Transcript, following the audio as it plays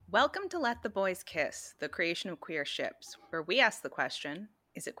Welcome to Let the Boys Kiss, the creation of queer ships, where we ask the question,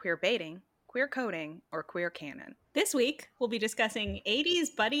 is it queer baiting, queer coding, or queer canon? This week, we'll be discussing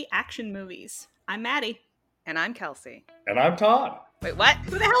 80s buddy action movies. I'm Maddie. And I'm Kelsey. And I'm Todd. Wait, what?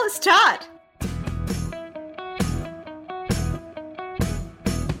 Who the hell is Todd?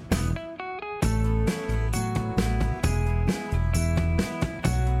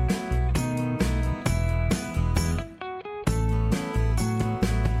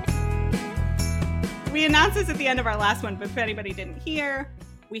 We announced this at the end of our last one, but if anybody didn't hear,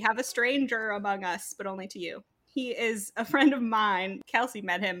 we have a stranger among us, but only to you. He is a friend of mine. Kelsey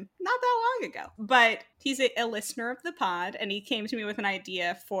met him not that long ago, but he's a listener of the pod, and he came to me with an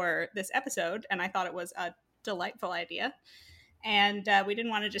idea for this episode, and I thought it was a delightful idea, and we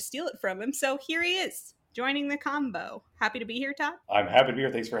didn't want to just steal it from him, so here he is, joining the combo. Happy to be here, Todd? I'm happy to be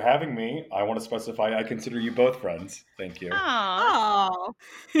here. Thanks for having me. I want to specify I consider you both friends. Thank you. Oh.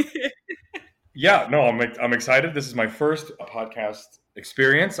 Yeah, no, I'm excited. This is my first podcast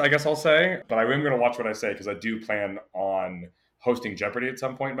experience, I guess I'll say, but I am going to watch what I say because I do plan on hosting Jeopardy at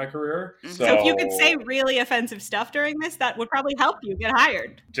some point in my career. So if you could say really offensive stuff during this, that would probably help you get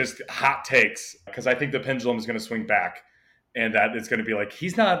hired. Just hot takes, because I think the pendulum is going to swing back and that it's going to be like,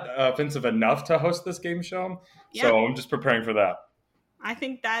 he's not offensive enough to host this game show. Yeah. So I'm just preparing for that. I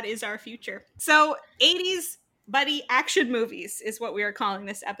think that is our future. So 80s buddy action movies is what we are calling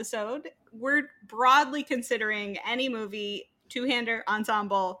this episode. We're broadly considering any movie, two-hander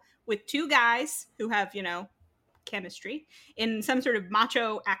ensemble with two guys who have, chemistry in some sort of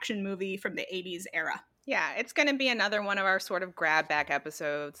macho action movie from the 80s era. Yeah, it's going to be another one of our sort of grab back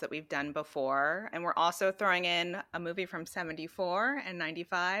episodes that we've done before. And we're also throwing in a movie from 74 and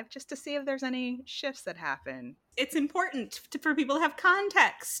 95 just to see if there's any shifts that happen. It's important for people to have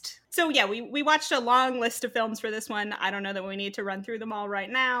context. So yeah, we watched a long list of films for this one. I don't know that we need to run through them all right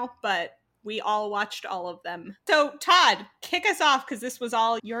now, but we all watched all of them. So Todd, kick us off because this was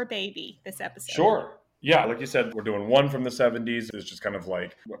all your baby, this episode. Sure. Yeah, like you said, we're doing one from the 70s. It's just kind of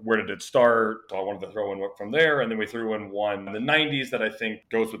like, where did it start? So I wanted to throw in one from there. And then we threw in one in the 90s that I think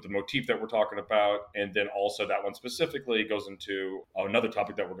goes with the motif that we're talking about. And then also that one specifically goes into another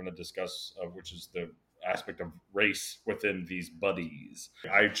topic that we're going to discuss, which is the aspect of race within these buddies.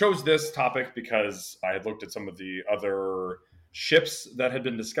 I chose this topic because I had looked at some of the other ships that had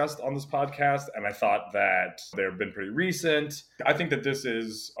been discussed on this podcast, and I thought that they've been pretty recent. I think that this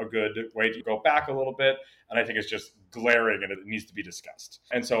is a good way to go back a little bit, and I think it's just glaring and it needs to be discussed.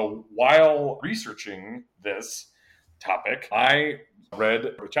 And so while researching this topic, I read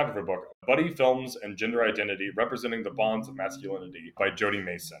a chapter of a book, Buddy Films and Gender Identity, Representing the Bonds of Masculinity by Jody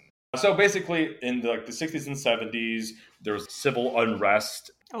Mason. So basically, in the 60s and 70s, there was civil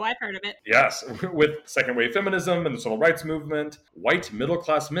unrest. Oh, I've heard of it. Yes, with second wave feminism and the civil rights movement, white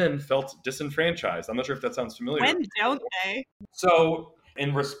middle-class men felt disenfranchised. I'm not sure if that sounds familiar. When don't they? So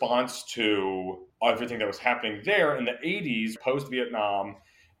in response to everything that was happening there in the 80s, post-Vietnam,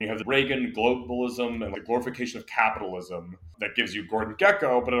 you have the Reagan globalism and the glorification of capitalism that gives you Gordon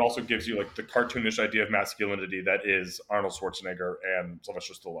Gekko, but it also gives you like the cartoonish idea of masculinity that is Arnold Schwarzenegger and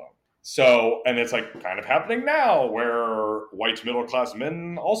Sylvester Stallone. So, and it's like kind of happening now where white middle-class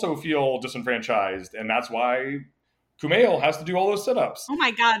men also feel disenfranchised. And that's why Kumail has to do all those sit-ups. Oh my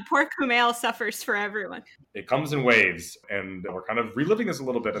God, poor Kumail suffers for everyone. It comes in waves, and we're kind of reliving this a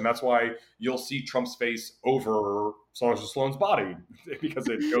little bit. And that's why you'll see Trump's face over Sylvester Stallone's body, because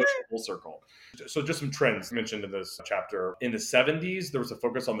it goes full circle. So just some trends mentioned in this chapter. In the 70s, there was a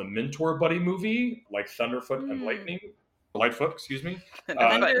focus on the mentor buddy movie, like Thunderfoot and Lightfoot, excuse me.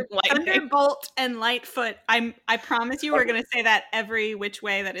 Thunderbolt and Lightfoot. I promise you we're going to say that every which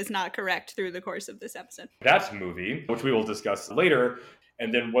way that is not correct through the course of this episode. That's a movie, which we will discuss later.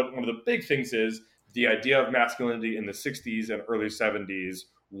 And then one of the big things is the idea of masculinity in the 60s and early 70s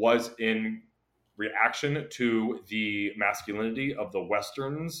was in reaction to the masculinity of the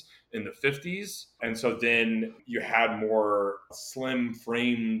Westerns in the 50s. And so then you had more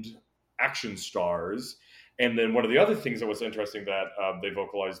slim-framed action stars. And then one of the other things that was interesting that they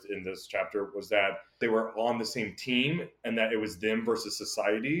vocalized in this chapter was that they were on the same team and that it was them versus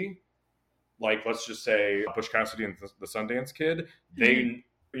society. Like, let's just say Butch Cassidy and the Sundance Kid, they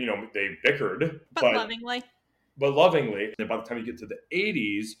bickered. But lovingly. But lovingly. And by the time you get to the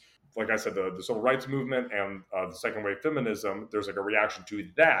 80s, like I said, the civil rights movement and the second wave feminism, there's like a reaction to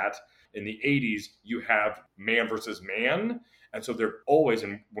that. In the 80s, you have man versus man. And so they're always,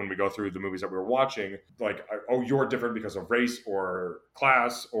 when we go through the movies that we were watching, like, oh, you're different because of race or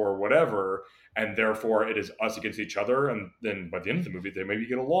class or whatever. And therefore it is us against each other. And then by the end of the movie, they maybe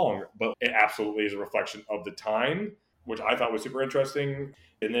get along. But it absolutely is a reflection of the time which I thought was super interesting.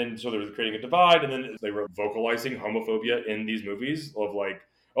 And then, so there was creating a divide, and then they were vocalizing homophobia in these movies of like,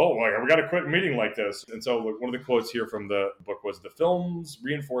 oh, like, we got to quit meeting like this. And so one of the quotes here from the book was, the films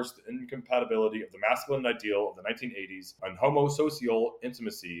reinforced the incompatibility of the masculine ideal of the 1980s and homosocial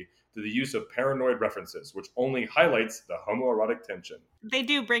intimacy through the use of paranoid references, which only highlights the homoerotic tension. They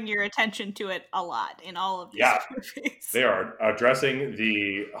do bring your attention to it a lot in all of these movies. They are addressing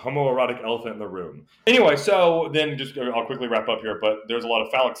the homoerotic elephant in the room. Anyway, so then I'll quickly wrap up here, but there's a lot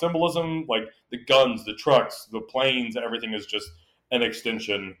of phallic symbolism, like the guns, the trucks, the planes, everything is just an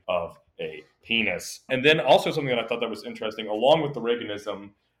extension of a penis. And then also something that I thought that was interesting, along with the Reaganism,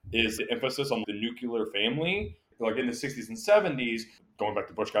 is the emphasis on the nuclear family. Like in the 60s and 70s, going back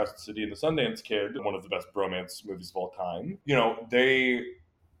to Butch Cassidy and the Sundance Kid, one of the best bromance movies of all time, they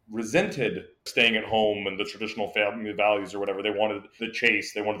resented staying at home and the traditional family values or whatever. They wanted the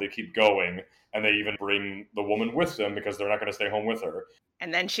chase, they wanted to keep going, and they even bring the woman with them because they're not going to stay home with her.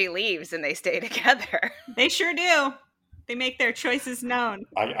 And then she leaves and they stay together. They sure do. They make their choices known.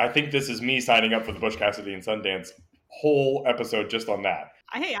 I think this is me signing up for the Butch Cassidy and Sundance whole episode just on that.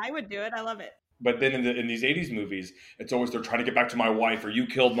 Hey, I would do it. I love it. But then in these 80s movies, it's always they're trying to get back to my wife, or you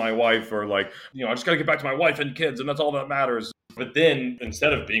killed my wife, or like, I just got to get back to my wife and kids, and that's all that matters. But then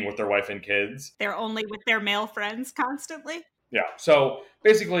instead of being with their wife and kids, they're only with their male friends constantly. Yeah. So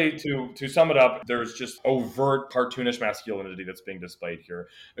basically, to sum it up, there's just overt cartoonish masculinity that's being displayed here.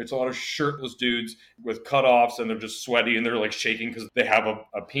 It's a lot of shirtless dudes with cutoffs, and they're just sweaty, and they're like shaking because they have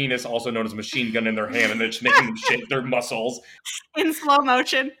a penis, also known as a machine gun, in their hand, and they're just making them shake their muscles. In slow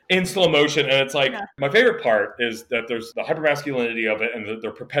motion. And it's like, my favorite part is that there's the hypermasculinity of it, and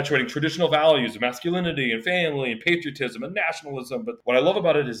they're perpetuating traditional values of masculinity and family and patriotism and nationalism. But what I love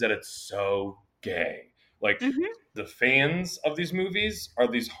about it is that it's so gay. Like, the fans of these movies are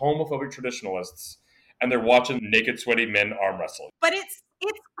these homophobic traditionalists, and they're watching naked, sweaty men arm wrestle. But it's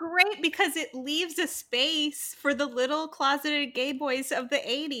great because it leaves a space for the little closeted gay boys of the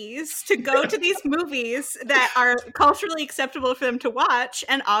 80s to go to these movies that are culturally acceptable for them to watch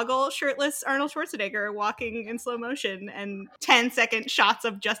and ogle shirtless Arnold Schwarzenegger walking in slow motion and 10-second shots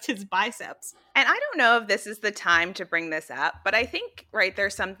of just his biceps. And I don't know if this is the time to bring this up, but I think,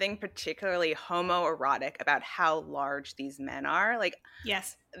 there's something particularly homoerotic about how large these men are. Like,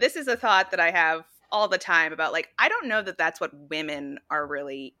 yes, this is a thought that I have all the time about, I don't know that that's what women are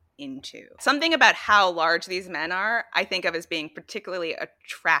really into. Something about how large these men are, I think of as being particularly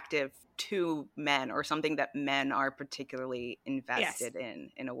attractive to men, or something that men are particularly invested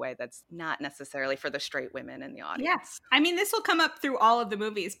in a way that's not necessarily for the straight women in the audience. Yes. I mean, this will come up through all of the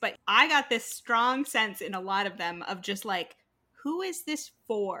movies, but I got this strong sense in a lot of them of just who is this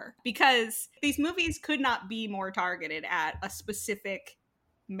for? Because these movies could not be more targeted at a specific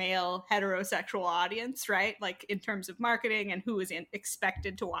male heterosexual audience, right? In terms of marketing and who is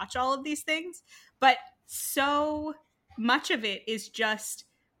expected to watch all of these things. But so much of it is just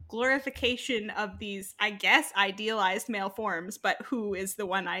glorification of these, I guess, idealized male forms, but who is the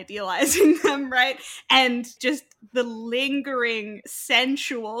one idealizing them, right? And just the lingering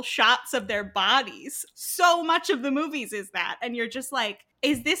sensual shots of their bodies. So much of the movies is that. And you're just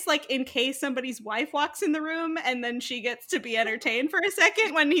is this in case somebody's wife walks in the room and then she gets to be entertained for a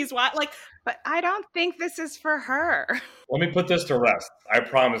second when he's but I don't think this is for her. Let me put this to rest. I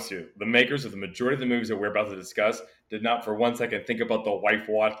promise you, the makers of the majority of the movies that we're about to discuss did not for one second think about the wife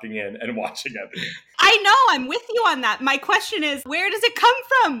walking in and watching it. I know, I'm with you on that. My question is, where does it come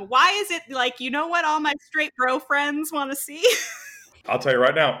from? Why is it what all my straight bro friends want to see? I'll tell you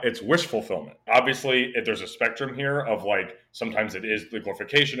right now, it's wish fulfillment. Obviously, there's a spectrum here of sometimes it is the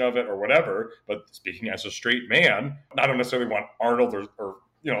glorification of it or whatever, but speaking as a straight man, I don't necessarily want Arnold or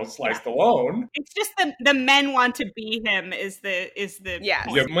Sly Stallone. It's just the men want to be him is the yes.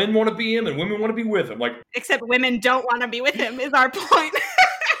 Yeah, men want to be him and women want to be with him. Except women don't want to be with him is our point.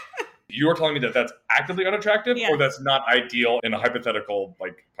 You're telling me that that's actively unattractive, or that's not ideal in a hypothetical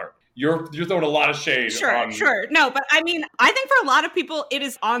part? You're throwing a lot of shade. Sure. No, but I mean, I think for a lot of people, it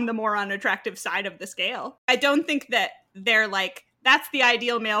is on the more unattractive side of the scale. I don't think that they're that's the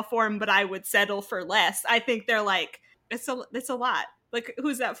ideal male form, but I would settle for less. I think they're it's a lot.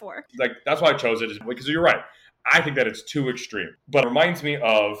 Who's that for? That's why I chose it, because you're right. I think that it's too extreme. But it reminds me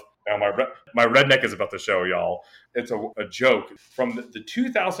of, my redneck is about to show y'all. It's a joke from the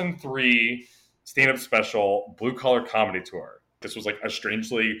 2003 stand-up special Blue Collar Comedy Tour. This was like a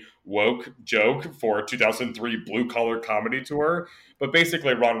strangely woke joke for a 2003 blue collar comedy tour. But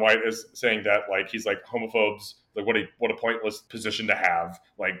basically, Ron White is saying that like he's like homophobes, like what a pointless position to have.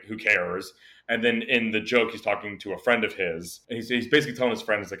 Like who cares? And then in the joke, he's talking to a friend of his, and he's basically telling his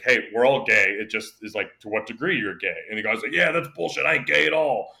friend, he's like, "Hey, we're all gay. It just is like to what degree you're gay." And the guy's like, "Yeah, that's bullshit. I ain't gay at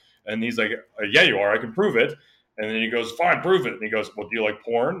all." And he's like, "Yeah, you are. I can prove it." And then he goes, "Fine, prove it." And he goes, "Well, do you like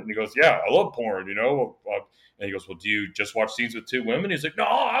porn?" And he goes, "Yeah, I love porn, you know." And he goes, "Well, do you just watch scenes with two women?" He's like, "No,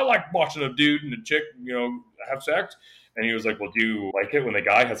 I like watching a dude and a chick, you know, have sex." And he was like, "Well, do you like it when the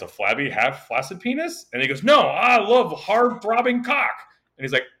guy has a flabby, half flaccid penis?" And he goes, "No, I love hard throbbing cock." And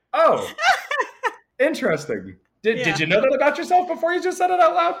he's like, "Oh, interesting. Did you know that about yourself before you just said it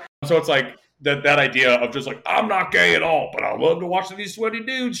out loud?" So it's like that idea of just like, I'm not gay at all, but I love to watch these sweaty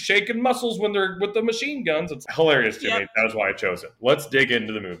dudes shaking muscles when they're with the machine guns. It's hilarious to me. That's why I chose it. Let's dig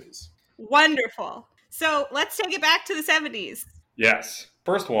into the movies. Wonderful. So let's take it back to the 70s. Yes.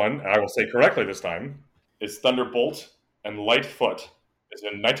 First one, and I will say correctly this time, is Thunderbolt and Lightfoot. Is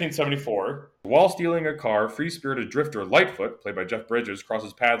in 1974. While stealing a car, free-spirited drifter Lightfoot, played by Jeff Bridges,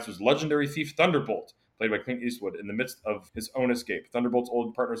 crosses paths with legendary thief Thunderbolt, played by Clint Eastwood, in the midst of his own escape. Thunderbolt's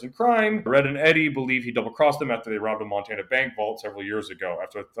old partners in crime, Red and Eddie, believe he double-crossed them after they robbed a Montana bank vault several years ago.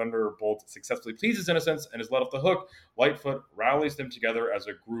 After Thunderbolt successfully pleads his innocence and is let off the hook, Lightfoot rallies them together as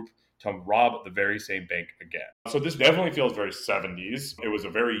a group to rob the very same bank again. So this definitely feels very 70s. It was a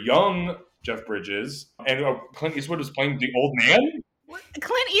very young Jeff Bridges, and Clint Eastwood was playing the old man.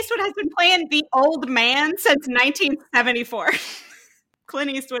 Clint Eastwood has been playing the old man since 1974.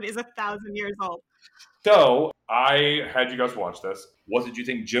 Clint Eastwood is 1,000 years old. So I had you guys watch this. What did you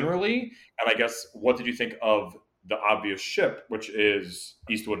think generally? And I guess, what did you think of the obvious ship, which is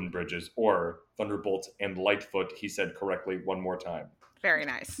Eastwood and Bridges, or Thunderbolt and Lightfoot, he said correctly one more time. Very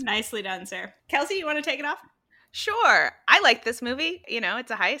nice. Nicely done, sir. Kelsey, you want to take it off? Sure. I like this movie. You know,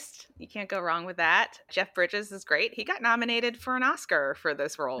 it's a heist. You can't go wrong with that. Jeff Bridges is great. He got nominated for an Oscar for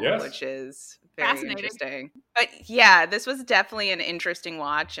this role, which is very interesting. But yeah, this was definitely an interesting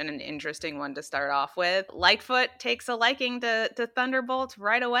watch and an interesting one to start off with. Lightfoot takes a liking to Thunderbolt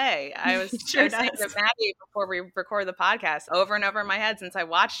right away. I was saying to Maggie before we record the podcast, over and over in my head since I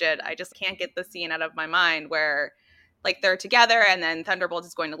watched it, I just can't get the scene out of my mind where like they're together and then Thunderbolt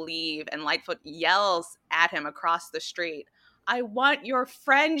is going to leave and Lightfoot yells at him across the street, "I want your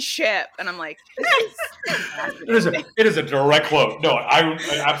friendship." And I'm like, this is it is a direct quote. No, I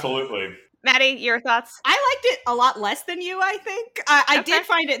absolutely. Maddie, your thoughts? I liked it a lot less than you, I think. I did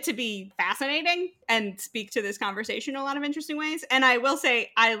find it to be fascinating and speak to this conversation in a lot of interesting ways. And I will say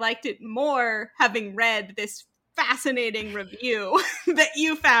I liked it more having read this fascinating review that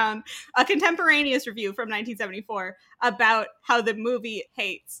you found, a contemporaneous review from 1974 about how the movie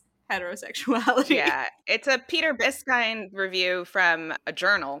hates heterosexuality. Yeah, it's a Peter Biskind review from a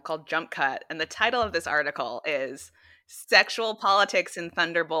journal called Jump Cut, and the title of this article is "Sexual Politics in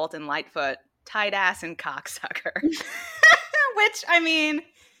Thunderbolt and Lightfoot, Tight Ass and Cocksucker." Which, I mean,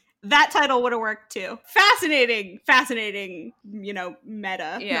 that title would have worked too. Fascinating, you know,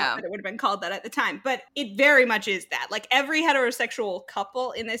 meta. Yeah. Not that it would have been called that at the time, but it very much is that. Like, every heterosexual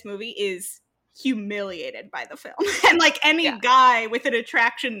couple in this movie is humiliated by the film. And like any guy with an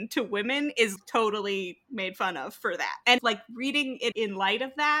attraction to women is totally made fun of for that. And like reading it in light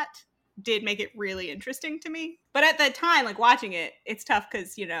of that did make it really interesting to me. But at the time, like watching it, it's tough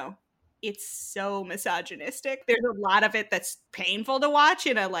because, you know, it's so misogynistic. There's a lot of it that's painful to watch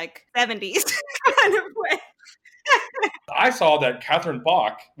in a like 70s kind of way. I saw that Catherine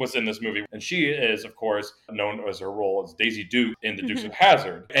Bach was in this movie, and she is, of course, known as her role as Daisy Duke in The Dukes of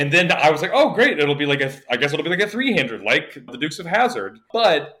Hazzard. And then I was like, oh, great, I guess it'll be like a 300, like The Dukes of Hazzard.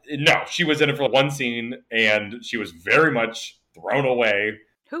 But no, she was in it for one scene, and she was very much thrown away.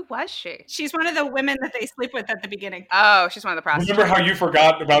 Who was she? She's one of the women that they sleep with at the beginning. Oh, she's one of the prostitutes. Remember how you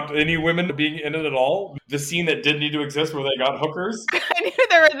forgot about any women being in it at all? The scene that didn't need to exist where they got hookers? I knew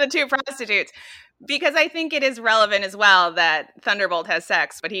there were the two prostitutes. Because I think it is relevant as well that Thunderbolt has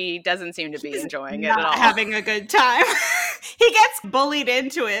sex, but he doesn't seem to be enjoying it at all. Having a good time. He gets bullied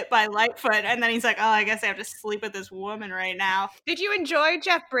into it by Lightfoot, and then he's like, oh, I guess I have to sleep with this woman right now. Did you enjoy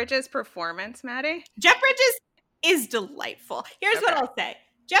Jeff Bridges' performance, Maddie? Jeff Bridges is delightful. Here's what I'll say.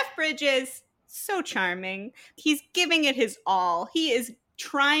 Jeff Bridges, so charming. He's giving it his all. He is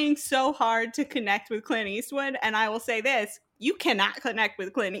trying so hard to connect with Clint Eastwood, and I will say this, you cannot connect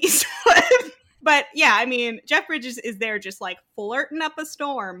with Clint Eastwood. But yeah, I mean, Jeff Bridges is there just like flirting up a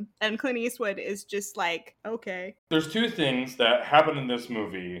storm, and Clint Eastwood is just like, okay. There's two things that happen in this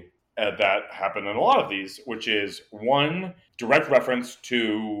movie that happen in a lot of these, which is one, direct reference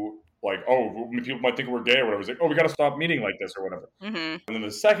to like, oh, people might think we're gay or whatever. It's like, oh, we got to stop meeting like this or whatever. Mm-hmm. And then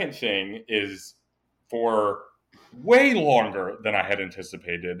the second thing is, for way longer than I had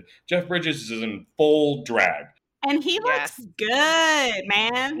anticipated, Jeff Bridges is in full drag. And he looks good,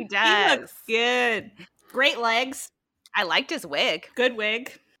 man. He does. He looks good. Great legs. I liked his wig. Good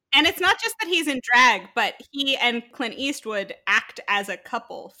wig. And it's not just that he's in drag, but he and Clint Eastwood act as a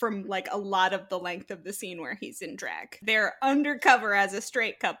couple from like a lot of the length of the scene where he's in drag. They're undercover as a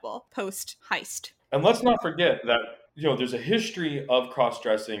straight couple post heist. And let's not forget that, there's a history of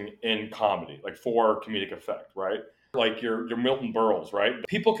cross-dressing in comedy, like for comedic effect, right? Like your Milton Berles, right?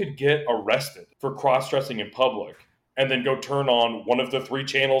 People could get arrested for cross-dressing in public and then go turn on one of the 3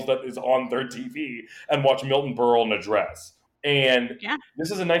 channels that is on their TV and watch Milton Berle in a dress. And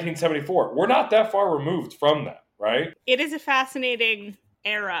This is in 1974. We're not that far removed from that, right? It is a fascinating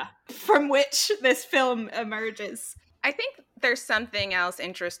era from which this film emerges. I think there's something else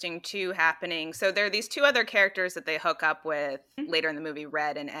interesting too happening. So there are these 2 other characters that they hook up with later in the movie,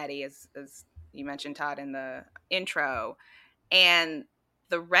 Red and Eddie, as you mentioned, Todd, in the intro. And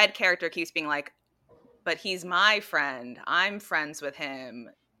the Red character keeps being like, but he's my friend. I'm friends with him.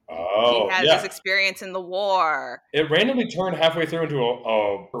 Oh, he has his experience in the war. It randomly turned halfway through into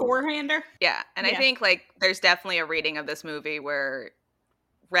a four-hander. Yeah, and I think like there's definitely a reading of this movie where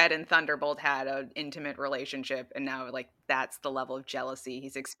Red and Thunderbolt had an intimate relationship, and now like that's the level of jealousy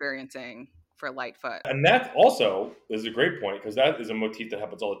he's experiencing for Lightfoot. And that also is a great point, because that is a motif that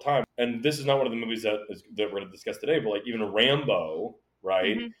happens all the time. And this is not one of the movies that we're going to discuss today, but like even Rambo,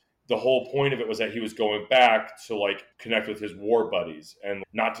 right? Mm-hmm. The whole point of it was that he was going back to like connect with his war buddies, and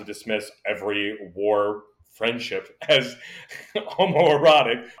not to dismiss every war friendship as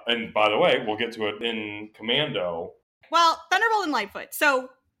homoerotic. And by the way, we'll get to it in Commando. Well, Thunderbolt and Lightfoot. So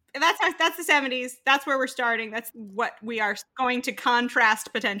that's the 70s. That's where we're starting. That's what we are going to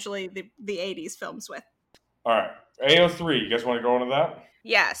contrast potentially the 80s films with. All right. AO3, you guys want to go into that?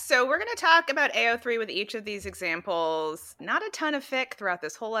 Yeah, so we're going to talk about AO3 with each of these examples. Not a ton of fic throughout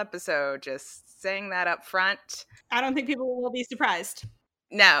this whole episode, just saying that up front. I don't think people will be surprised.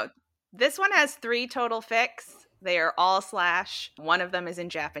 No, this one has 3 total fics. They are all / one of them is in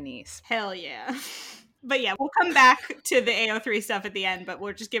Japanese. Hell yeah. But yeah, we'll come back to the AO3 stuff at the end, but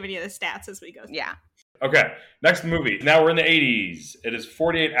we're just giving you the stats as we go. Yeah. Okay, next movie. Now we're in the 80s. It is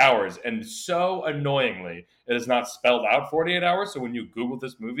 48 hours, and so annoyingly, it is not spelled out 48 hours, so when you Google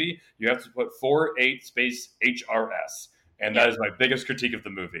this movie, you have to put 48 space HRS, and that is my biggest critique of the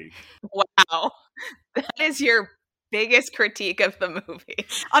movie. Wow. That is your biggest critique of the movie.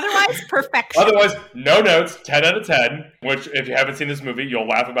 Otherwise, perfection. Otherwise, no notes, 10 out of 10, which if you haven't seen this movie, you'll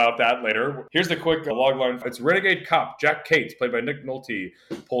laugh about that later. Here's the quick log line. It's renegade cop Jack Cates, played by Nick Nolte,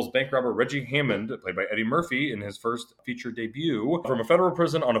 pulls bank robber Reggie Hammond, played by Eddie Murphy, in his first feature debut, from a federal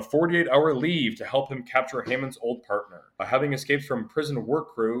prison on a 48-hour leave to help him capture Hammond's old partner. Having escaped from prison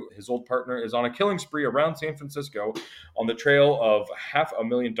work crew, his old partner is on a killing spree around San Francisco on the trail of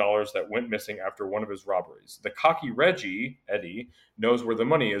 $500,000 that went missing after one of his robberies. The cocky Reggie, Eddie, knows where the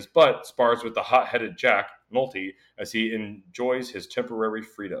money is, but spars with the hot-headed Jack, Nolte, as he enjoys his temporary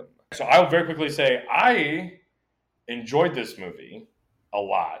freedom. So I'll very quickly say I enjoyed this movie a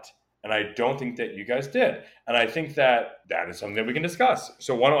lot, and I don't think that you guys did. And I think that is something that we can discuss.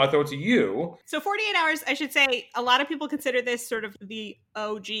 So why don't I throw it to you? So 48 Hours, I should say, a lot of people consider this sort of the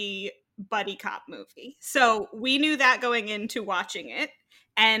OG buddy cop movie. So we knew that going into watching it,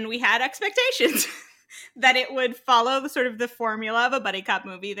 and we had expectations that it would follow the sort of the formula of a buddy cop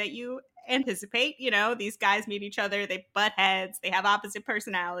movie that you anticipate. You know, these guys meet each other, they butt heads, they have opposite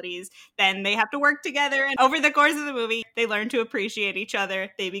personalities, then they have to work together, and over the course of the movie they learn to appreciate each other,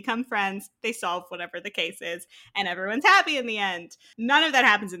 they become friends, they solve whatever the case is, and everyone's happy in the end. None of that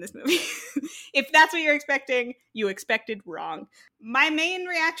happens in this movie. If that's what you're expecting, you expected wrong. My main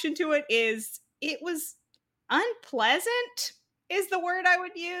reaction to it is it was unpleasant is the word I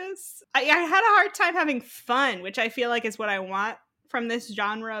would use. I had a hard time having fun, which I feel like is what I want from this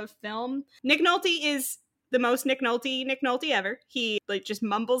genre of film. Nick Nolte is the most Nick Nolte ever. He just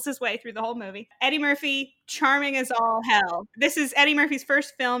mumbles his way through the whole movie. Eddie Murphy, charming as all hell. This is Eddie Murphy's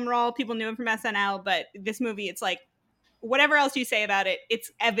first film role. People knew him from SNL, but this movie, it's like, whatever else you say about it,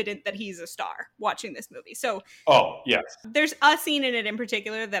 it's evident that he's a star watching this movie. So, yes. There's a scene in it in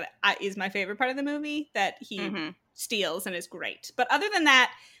particular that is my favorite part of the movie that he steals and is great. But other than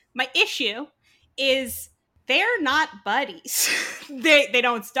that, my issue is they're not buddies. They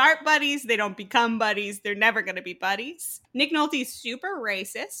don't start buddies. They don't become buddies. They're never going to be buddies. Nick Nolte's super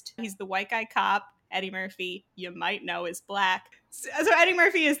racist. He's the white guy cop. Eddie Murphy, you might know, is black. So Eddie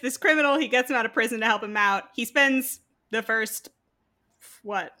Murphy is this criminal. He gets him out of prison to help him out. He spends the first,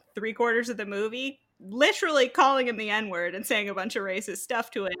 3/4 of the movie, literally calling him the N-word and saying a bunch of racist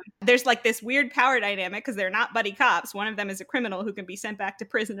stuff to him. There's like this weird power dynamic because they're not buddy cops. One of them is a criminal who can be sent back to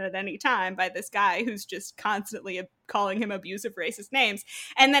prison at any time by this guy who's just constantly calling him abusive racist names.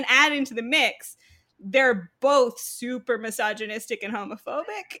 And then add into the mix, they're both super misogynistic and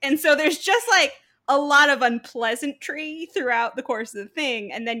homophobic. And so there's just like a lot of unpleasantry throughout the course of the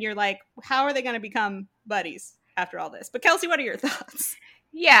thing. And then you're like, how are they going to become buddies after all this? But Kelsey, what are your thoughts?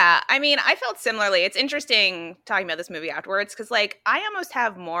 Yeah, I mean, I felt similarly. It's interesting talking about this movie afterwards because, like, I almost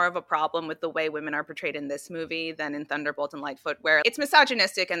have more of a problem with the way women are portrayed in this movie than in Thunderbolt and Lightfoot, where it's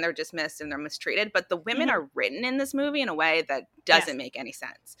misogynistic and they're dismissed and they're mistreated, but the women are written in this movie in a way that doesn't make any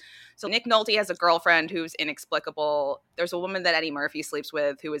sense. So Nick Nolte has a girlfriend who's inexplicable. There's a woman that Eddie Murphy sleeps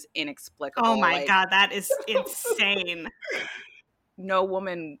with who is inexplicable. Oh my God, that is insane. No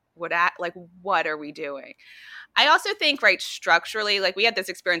woman would act like, what are we doing? I also think, right, structurally, like we had this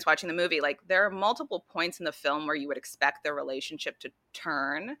experience watching the movie, like there are multiple points in the film where you would expect their relationship to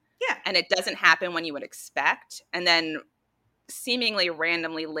turn. Yeah. And it doesn't happen when you would expect. And then seemingly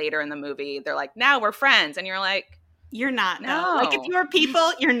randomly later in the movie, they're like, now we're friends. And you're like, you're not. No. Like if you were people,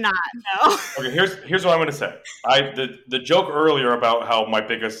 you're not. No. Okay, here's what I'm going to say. The joke earlier about how my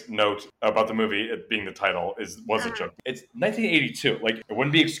biggest note about the movie, it being the title, was a joke. It's 1982. Like it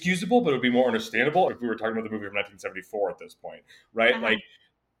wouldn't be excusable, but it would be more understandable if we were talking about the movie from 1974 at this point, right? Like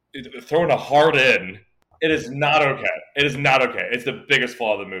throwing a hard in, it is not okay. It is not okay. It's the biggest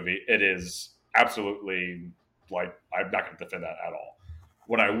flaw of the movie. It is absolutely like I'm not going to defend that at all.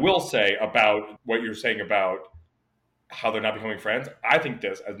 What I will say about what you're saying about how they're not becoming friends, I think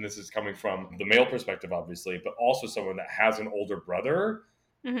this, and this is coming from the male perspective, obviously, but also someone that has an older brother,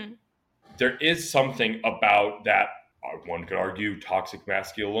 there is something about that, one could argue, toxic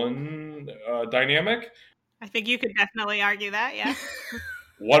masculine dynamic. I think you could definitely argue that, yeah.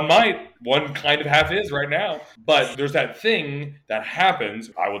 One kind of half is right now. But there's that thing that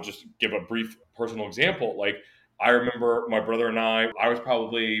happens. I will just give a brief personal example. Like, I remember my brother and I was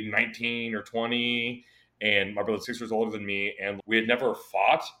probably 19 or 20, and my brother's 6 years older than me, and we had never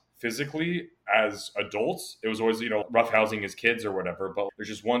fought physically as adults. It was always, roughhousing his kids or whatever. But there's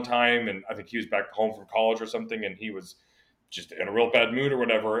just one time, and I think he was back home from college or something, and he was just in a real bad mood or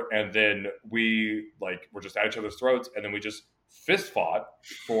whatever. And then we were just at each other's throats, and then we just fist fought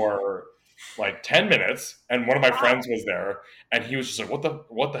for 10 minutes, and one of my friends was there, and he was just like,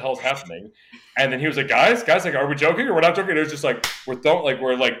 what the hell's happening? And then he was like, guys, like, are we joking or we're not joking? It was just like, we broke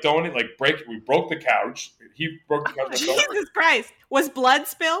the couch. He broke the couch. Jesus Christ. Was blood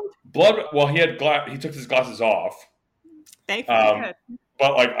spilled? Well, he took his glasses off. Thankfully.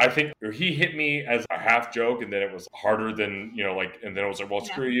 But I think he hit me as a half joke, and then it was harder than, and then it was like, well,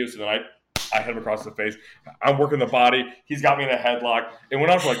 screw you. So then I hit him across the face. I'm working the body. He's got me in a headlock. It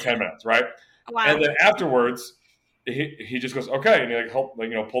went on for 10 minutes, right? Wow. And then afterwards, he just goes, okay, and he helped,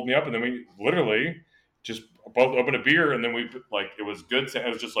 pulled me up, and then we literally just both opened a beer, and then we it was good. It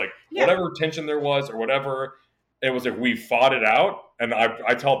was just whatever tension there was or whatever. It was like we fought it out, and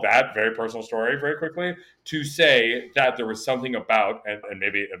I tell that very personal story very quickly to say that there was something about, and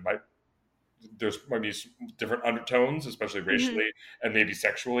maybe there might be different undertones, especially racially and maybe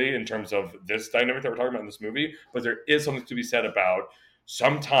sexually in terms of this dynamic that we're talking about in this movie. But there is something to be said about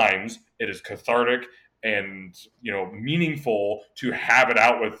sometimes it is cathartic and, meaningful to have it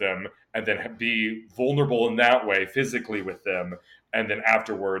out with them and then be vulnerable in that way physically with them. And then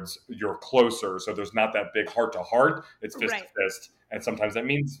afterwards you're closer. So there's not that big heart to heart. It's fist to fist. And sometimes that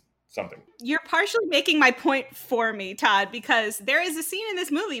means something. You're partially making my point for me, Todd, because there is a scene in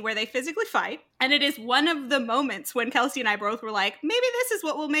this movie where they physically fight, and it is one of the moments when Kelsey and I both were like, maybe this is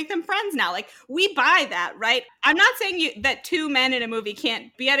what will make them friends now. We buy that, right? I'm not saying that two men in a movie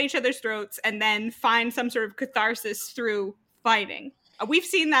can't be at each other's throats and then find some sort of catharsis through fighting. We've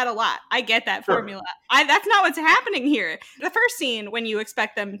seen that a lot. I get that formula. That's not what's happening here. The first scene, when you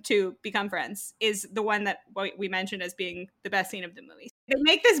expect them to become friends, is the one that we mentioned as being the best scene of the movie. They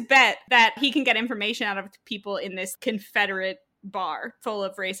make this bet that he can get information out of people in this Confederate bar full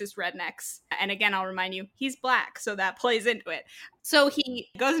of racist rednecks. And again, I'll remind you, he's black, so that plays into it. So he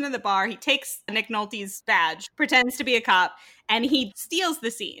goes into the bar, he takes Nick Nolte's badge, pretends to be a cop, and he steals the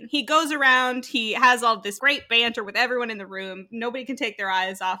scene. He goes around, he has all this great banter with everyone in the room. Nobody can take their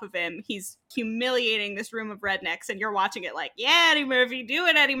eyes off of him. He's humiliating this room of rednecks, and you're watching it like, yeah, Eddie Murphy, do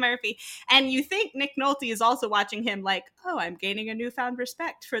it, Eddie Murphy. And you think Nick Nolte is also watching him like, oh, I'm gaining a newfound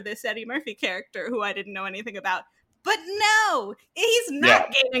respect for this Eddie Murphy character who I didn't know anything about. But no, he's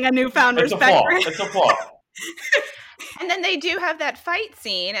not gaining a newfound respect. It's a flaw. And then they do have that fight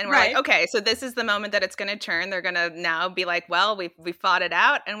scene, and we're Right. like, okay, so this is the moment that it's going to turn. They're going to now be like, well, we fought it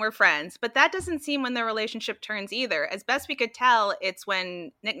out and we're friends. But that doesn't seem when their relationship turns either. As best we could tell, it's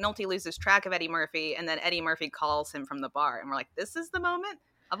when Nick Nolte loses track of Eddie Murphy, and then Eddie Murphy calls him from the bar, and we're like, this is the moment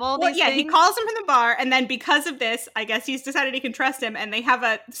of all these things? He calls him from the bar, and then because of this, I guess he's decided he can trust him, and they have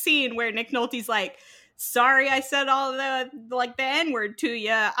a scene where Nick Nolte's like, sorry I said all the N-word to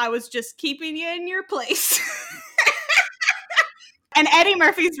you. I was just keeping you in your place. And Eddie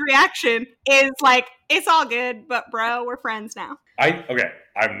Murphy's reaction is like, it's all good, but bro, we're friends now.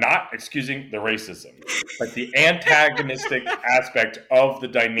 I'm not excusing the racism, but the antagonistic aspect of the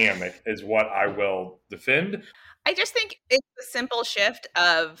dynamic is what I will defend. I just think it's the simple shift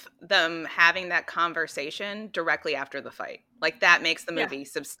of them having that conversation directly after the fight. Like, that makes the movie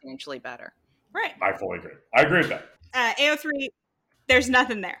substantially better. Right. I fully agree. I agree with that. AO3, there's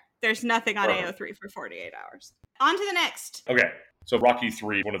nothing there. There's nothing on AO3 for 48 hours. On to the next. Okay. So Rocky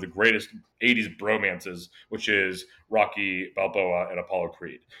III, one of the greatest 80s bromances, which is Rocky Balboa and Apollo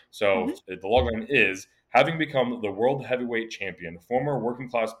Creed. So the logline is, having become the world heavyweight champion, former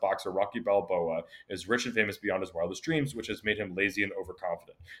working-class boxer Rocky Balboa is rich and famous beyond his wildest dreams, which has made him lazy and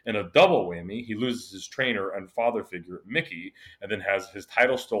overconfident. In a double whammy, he loses his trainer and father figure, Mickey, and then has his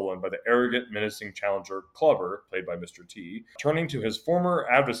title stolen by the arrogant, menacing challenger, Clubber, played by Mr. T. Turning to his former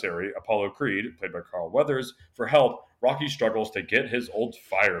adversary, Apollo Creed, played by Carl Weathers, for help, Rocky struggles to get his old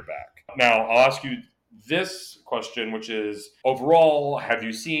fire back. Now, I'll ask you this question, which is, overall, have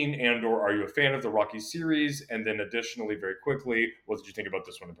you seen and/or are you a fan of the Rocky series? And then additionally, very quickly, what did you think about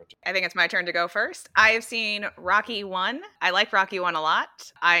this one in particular? I think it's my turn to go first. I have seen Rocky 1. I like Rocky 1 a lot.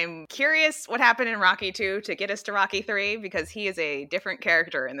 I'm curious what happened in Rocky 2 to get us to Rocky 3, because he is a different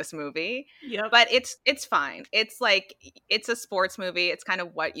character in this movie. Yep. But it's fine. It's like, it's a sports movie. It's kind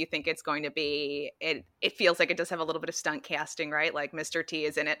of what you think it's going to be. It feels like it does have a little bit of stunt casting, right? Like Mr. T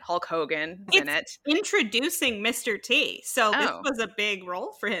is in it. Hulk Hogan is in it. Introducing Mr. T. So this was a big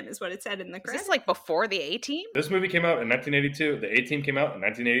role for him, is what it said in the credits. Is this like before the A-Team? This movie came out in 1982. The A-Team came out in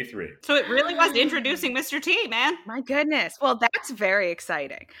 1983. So it really was introducing Mr. T, man. My goodness. Well, that's very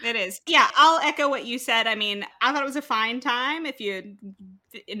exciting. It is. Yeah, I'll echo what you said. I mean, I thought it was a fine time. If you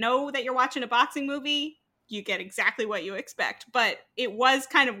know that you're watching a boxing movie, you get exactly what you expect. But it was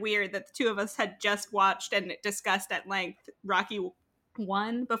kind of weird that the two of us had just watched and discussed at length Rocky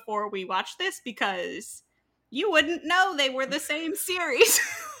 1 before we watched this, because you wouldn't know they were the same series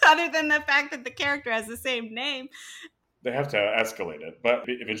other than the fact that the character has the same name. They have to escalate it, but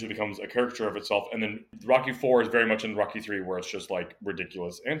it eventually becomes a caricature of itself. And then Rocky 4 is very much in Rocky 3, where it's just like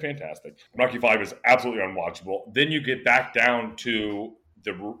ridiculous and fantastic. Rocky 5 is absolutely unwatchable. Then you get back down to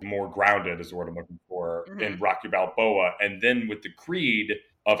the more grounded, is the word I'm looking for, in Rocky Balboa. And then with the Creed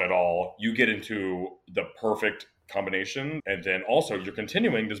of it all, you get into the perfect combination. And then also you're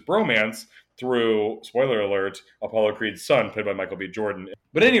continuing this bromance through, spoiler alert, Apollo Creed's son, played by Michael B. Jordan.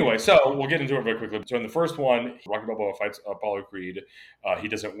 But anyway, so we'll get into it very quickly. So in the first one, Rocky Balboa fights Apollo Creed. He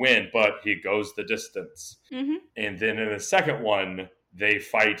doesn't win, but he goes the distance. And then in the second one, they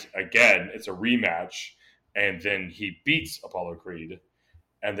fight again. It's a rematch. And then he beats Apollo Creed.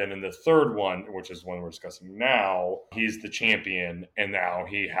 And then in the third one, which is one we're discussing now, he's the champion, and now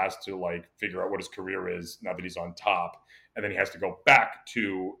he has to like figure out what his career is now that he's on top. And then he has to go back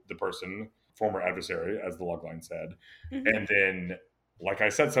to the person, former adversary, as the logline said. And then, like I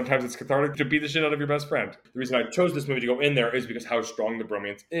said, sometimes it's cathartic to beat the shit out of your best friend. The reason I chose this movie to go in there is because how strong the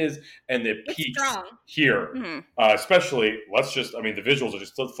bromance is, and it peaks here. Especially, the visuals are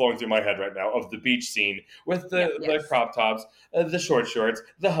just still flowing through my head right now of the beach scene with the crop tops, the short shorts,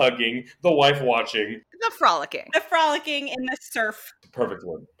 the hugging, the wife watching. The frolicking. The frolicking in the surf. Perfect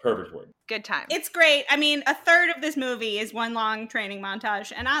word. Perfect word. Good time. It's great. I mean, a third of this movie is one long training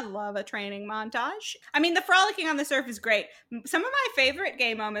montage, and I love a training montage. I mean, the frolicking on the surf is great. Some of my favorite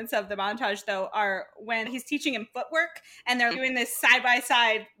gay moments of the montage, though, are when he's teaching him footwork, and they're doing this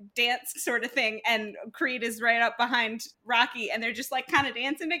side-by-side dance sort of thing, and Creed is right up behind Rocky, and they're just, like, kind of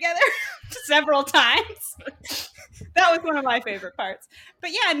dancing together several times. That was one of my favorite parts.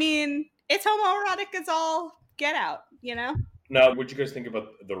 But yeah, I mean, it's homoerotic as all get out, you know? Now, what do you guys think about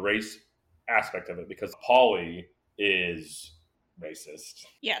the race aspect of it? Because Paulie is racist.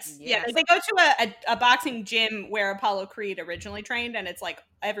 Yes. Yeah. They go to a boxing gym where Apollo Creed originally trained, and it's like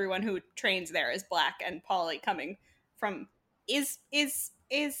everyone who trains there is black, and Paulie coming from is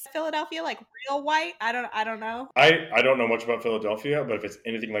Philadelphia like real white? I don't know. I don't know much about Philadelphia, but if it's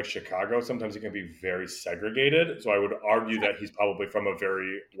anything like Chicago, sometimes it can be very segregated. So I would argue that he's probably from a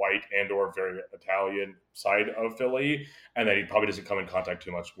very white and or very Italian side of Philly, and that he probably doesn't come in contact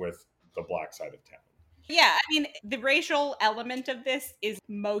too much with the black side of town. Yeah, I mean, the racial element of this is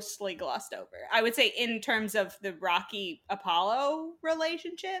mostly glossed over. I would say in terms of the Rocky Apollo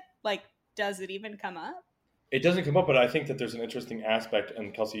relationship, like, does it even come up? It doesn't come up, but I think that there's an interesting aspect.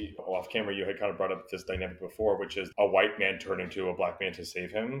 And Kelsey, off camera, you had kind of brought up this dynamic before, which is a white man turning to a black man to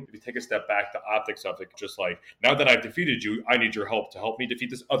save him. If you take a step back, the optics of it, just like, now that I've defeated you, I need your help to help me defeat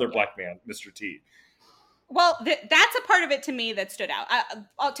this other black man, Mr. T. Well, that's a part of it to me that stood out.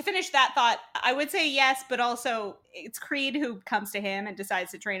 To finish that thought, I would say yes, but also it's Creed who comes to him and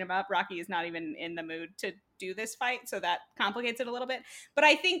decides to train him up. Rocky is not even in the mood to do this fight, so that complicates it a little bit. But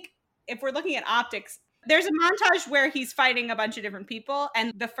I think if we're looking at optics, there's a montage where he's fighting a bunch of different people,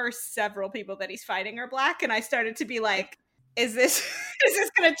 and the first several people that he's fighting are black, and I started to be like, is this is this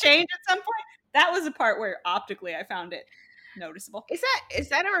going to change at some point? That was a part where optically I found it noticeable. Is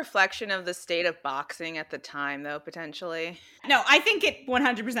that a reflection of the state of boxing at the time, though, potentially? No, I think it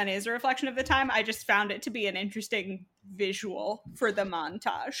 100% is a reflection of the time. I just found it to be an interesting visual for the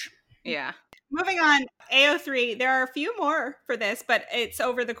montage. Yeah. Moving on, AO3, there are a few more for this, but it's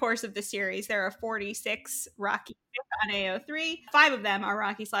over the course of the series. There are 46 Rocky on AO3. 5 of them are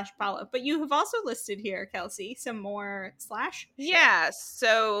Rocky / Apollo. But you have also listed here, Kelsey, some more slash. Yeah,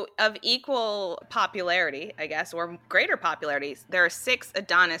 so of equal popularity, I guess, or greater popularity, there are 6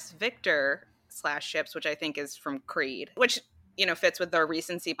 Adonis Victor slash ships, which I think is from Creed, which, you know, fits with their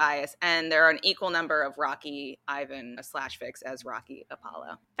recency bias. And there are an equal number of Rocky Ivan slash Fix as Rocky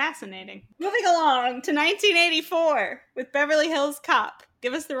Apollo. Fascinating. Moving along to 1984 with Beverly Hills Cop.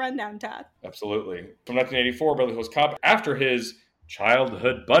 Give us the rundown, Todd. Absolutely. From 1984, Beverly Hills Cop, after his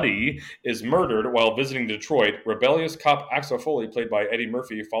childhood buddy is murdered while visiting Detroit, rebellious cop Axel Foley, played by Eddie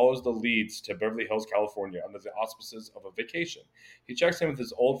Murphy, follows the leads to Beverly Hills, California, under the auspices of a vacation. He checks in with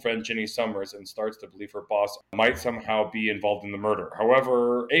his old friend Ginny Summers and starts to believe her boss might somehow be involved in the murder.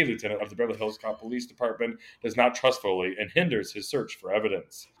 However, a lieutenant of the Beverly Hills Cop Police Department does not trust Foley and hinders his search for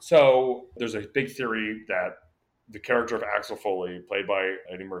evidence. So there's a big theory that the character of Axel Foley, played by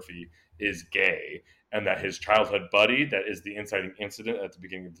Eddie Murphy, is gay, and that his childhood buddy, that is the inciting incident at the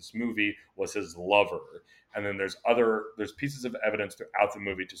beginning of this movie, was his lover. And then there's pieces of evidence throughout the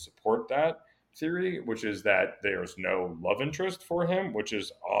movie to support that theory, which is that there's no love interest for him, which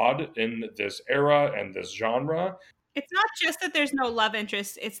is odd in this era and this genre. It's not just that there's no love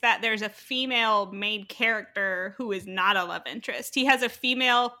interest, it's that there's a female main character who is not a love interest. He has a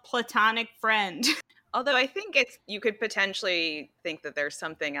female platonic friend. Although I think you could potentially think that there's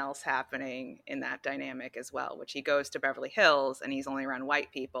something else happening in that dynamic as well, which he goes to Beverly Hills and he's only around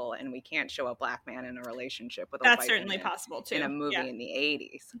white people, and we can't show a black man in a relationship with a white That's certainly woman possible too. in a movie in the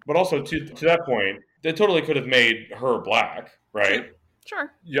 80s. But also to that point, they totally could have made her black, right?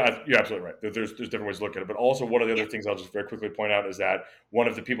 Sure. Yeah, you're absolutely right. There's different ways to look at it. But also one of the other things I'll just very quickly point out is that one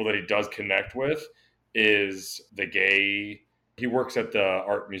of the people that he does connect with is the gay. He works at the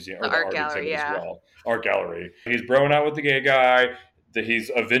art museum, or the art gallery, as well. Art gallery. He's broing out with the gay guy. That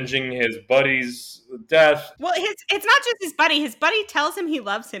he's avenging his buddy's death. Well, it's not just his buddy. His buddy tells him he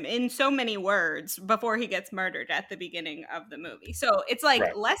loves him in so many words before he gets murdered at the beginning of the movie. So it's like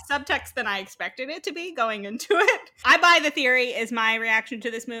less subtext than I expected it to be going into it. I buy the theory is my reaction to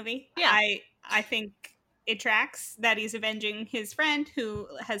this movie. Yeah. I think it tracks that he's avenging his friend who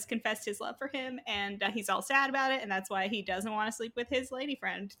has confessed his love for him, and he's all sad about it, and that's why he doesn't want to sleep with his lady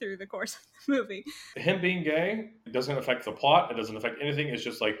friend through the course of the movie. Him being gay doesn't affect the plot. It doesn't affect anything. It's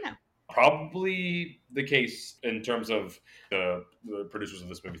just like probably the case in terms of the producers of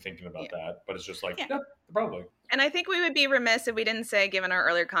this movie thinking about that, but it's just like, probably. And I think we would be remiss if we didn't say, given our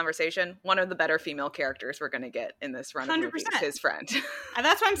earlier conversation, one of the better female characters we're going to get in this run of movies, his friend. And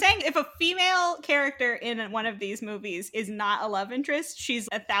that's what I'm saying. If a female character in one of these movies is not a love interest, she's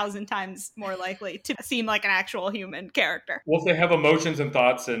 1,000 times more likely to seem like an actual human character. Well, if they have emotions and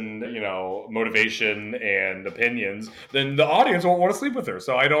thoughts and, motivation and opinions, then the audience won't want to sleep with her.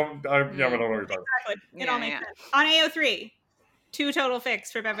 So I don't know what you're talking about. Exactly. It all makes sense. On AO3, 2 total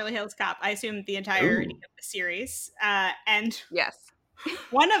fix for Beverly Hills Cop. I assume the entirety of the series. And yes,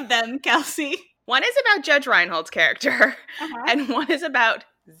 one of them, Kelsey. One is about Judge Reinhold's character, and one is about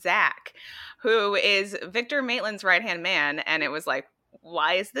Zach, who is Victor Maitland's right-hand man. And it was like,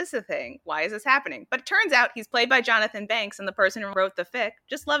 why is this a thing? Why is this happening? But it turns out he's played by Jonathan Banks, and the person who wrote the fic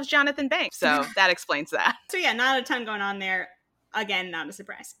just loves Jonathan Banks. So that explains that. So yeah, not a ton going on there. Again, not a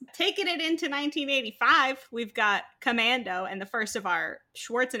surprise. Taking it into 1985, we've got Commando and the first of our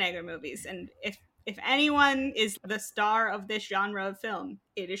Schwarzenegger movies. And if anyone is the star of this genre of film,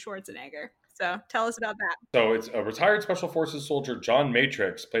 it is Schwarzenegger. So tell us about that. So it's a retired Special Forces soldier, John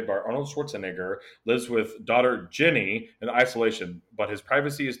Matrix, played by Arnold Schwarzenegger, lives with daughter Ginny in isolation, but his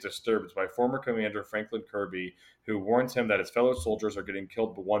privacy is disturbed by former Commander Franklin Kirby, who warns him that his fellow soldiers are getting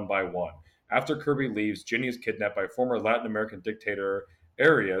killed one by one. After Kirby leaves, Ginny is kidnapped by former Latin American dictator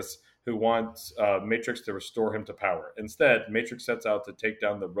Arias, who wants Matrix to restore him to power. Instead, Matrix sets out to take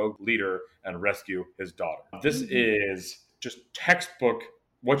down the rogue leader and rescue his daughter. This is just textbook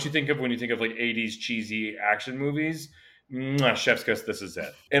what you think of when you think of like 80s cheesy action movies. Chef's kiss, this is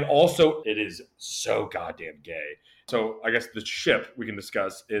it. And also, it is so goddamn gay. So I guess the ship we can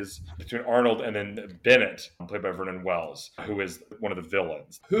discuss is between Arnold and then Bennett, played by Vernon Wells, who is one of the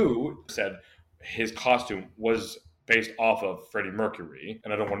villains, who said his costume was based off of Freddie Mercury.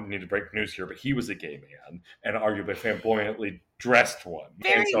 And I don't need to break news here, but he was a gay man and arguably flamboyantly dressed one.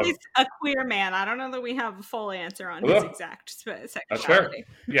 Very so, least a queer man. I don't know that we have a full answer on his exact sexuality. That's fair.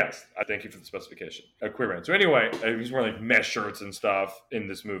 Yes, I thank you for the specification. A queer man. So anyway, he's wearing like mesh shirts and stuff in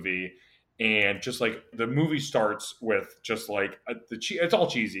this movie. And just like the movie starts with just like it's all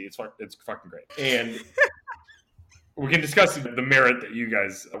cheesy. It's fucking great. And we can discuss the merit that you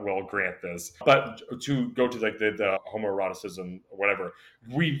guys will grant this. But to go to like the homoeroticism or whatever,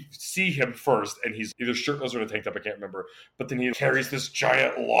 we see him first and he's either shirtless or in a tank top, I can't remember. But then he carries this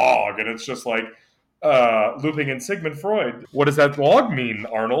giant log and it's just like looping in Sigmund Freud. What does that log mean,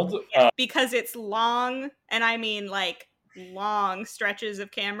 Arnold? Because it's long, and I mean like long stretches of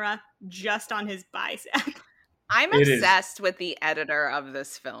camera just on his bicep. I'm obsessed with the editor of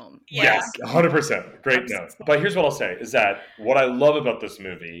this film. Yes, 100%. Great note. But here's what I'll say, is that what I love about this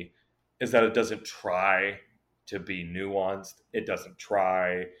movie is that it doesn't try to be nuanced. It doesn't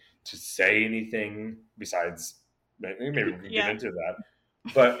try to say anything besides, maybe we can get into that.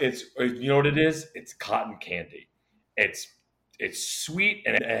 But it's, you know what it is? It's cotton candy. It's sweet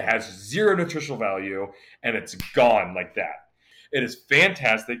and it has zero nutritional value and it's gone like that. It is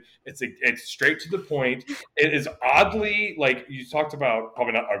fantastic. It's straight to the point. It is oddly, like you talked about,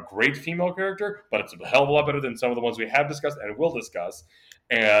 probably not a great female character, but it's a hell of a lot better than some of the ones we have discussed and will discuss.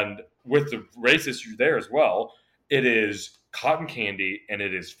 And with the race issue there as well, it is cotton candy and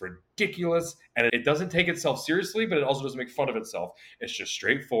it is ridiculous. And it doesn't take itself seriously, but it also doesn't make fun of itself. It's just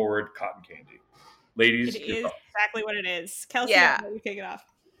straightforward cotton candy. Ladies, it is exactly what it is. Kelsey, you take it off.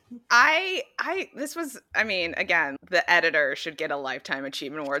 Again, the editor should get a Lifetime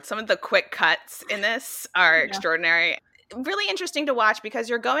Achievement Award. Some of the quick cuts in this are extraordinary. Really interesting to watch because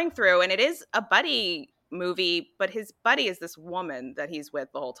you're going through, and it is a buddy movie, but his buddy is this woman that he's with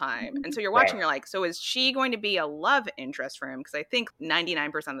the whole time. And so you're watching, you're like, so is she going to be a love interest for him? Because I think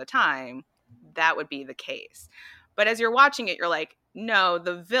 99% of the time, that would be the case. But as you're watching it, you're like, no,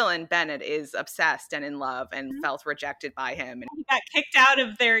 the villain, Bennett, is obsessed and in love and felt rejected by him. And he got kicked out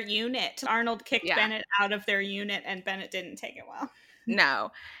of their unit. Arnold kicked Bennett out of their unit and Bennett didn't take it well.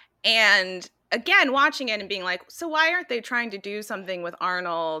 No. And again, watching it and being like, so why aren't they trying to do something with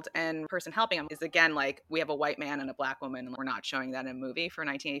Arnold and the person helping him is again, like we have a white man and a black woman and we're not showing that in a movie for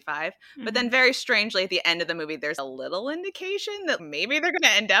 1985. Mm-hmm. But then very strangely at the end of the movie, there's a little indication that maybe they're going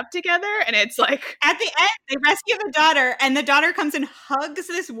to end up together. And it's like at the end, they rescue the daughter and the daughter comes and hugs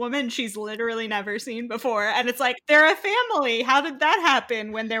this woman she's literally never seen before. And it's like, they're a family. How did that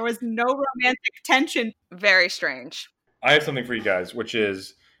happen when there was no romantic tension? Very strange. I have something for you guys, which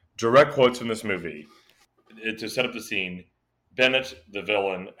is direct quotes from this movie. To set up the scene, Bennett, the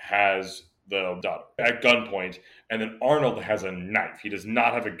villain, has the daughter at gunpoint, and then Arnold has a knife. He does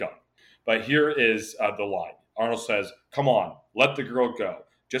not have a gun. But here is the line. Arnold says, "Come on, let the girl go.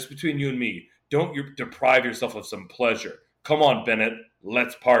 Just between you and me, don't you deprive yourself of some pleasure. Come on, Bennett,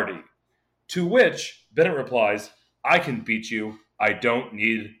 let's party." To which Bennett replies, "I can beat you. I don't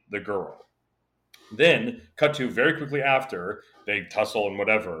need the girl." Then, cut to very quickly after, they tussle and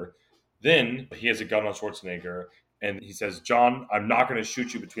whatever. Then, he has a gun on Schwarzenegger, and he says, "John, I'm not going to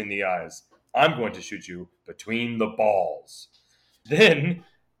shoot you between the eyes. I'm going to shoot you between the balls." Then,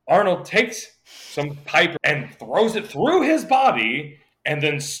 Arnold takes some pipe and throws it through his body, and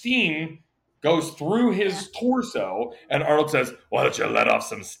then steam goes through his torso, and Arnold says, "Why don't you let off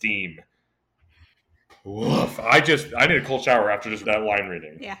some steam?" Woof. I need a cold shower after just that line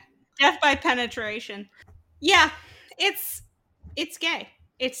reading. Yeah. Death by penetration. Yeah, it's gay.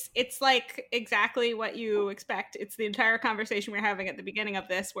 It's like exactly what you expect. It's the entire conversation we're having at the beginning of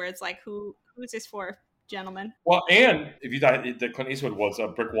this, where it's like, who's this for, gentlemen? Well, and if you thought that Clint Eastwood was a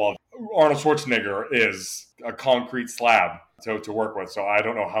brick wall, Arnold Schwarzenegger is a concrete slab to work with. So I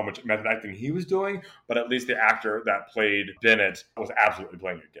don't know how much method acting he was doing, but at least the actor that played Bennett was absolutely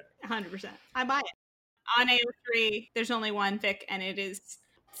playing it gay. 100%. I buy it. On AO3, there's only one fic, and it is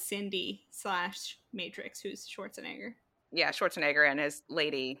Cindy / Matrix, who's Schwarzenegger. Yeah, Schwarzenegger and his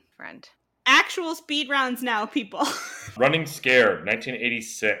lady friend. Actual speed rounds now, people. Running Scared,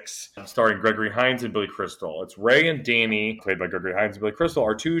 1986, starring Gregory Hines and Billy Crystal. It's Ray and Danny, played by Gregory Hines and Billy Crystal,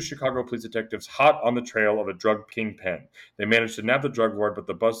 are two Chicago police detectives hot on the trail of a drug kingpin. They manage to nab the drug lord, but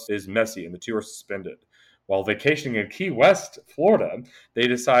the bus is messy and the two are suspended. While vacationing in Key West, Florida, they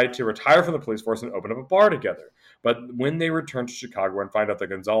decide to retire from the police force and open up a bar together. But when they return to Chicago and find out that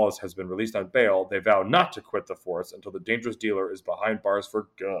Gonzalez has been released on bail, they vow not to quit the force until the dangerous dealer is behind bars for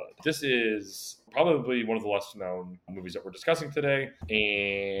good. This is probably one of the less known movies that we're discussing today,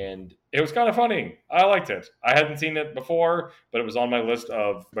 and it was kind of funny. I liked it. I hadn't seen it before, but it was on my list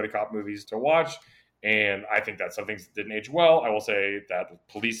of buddy cop movies to watch. And I think that some things didn't age well. I will say that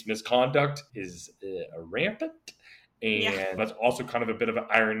police misconduct is rampant. And that's also kind of a bit of an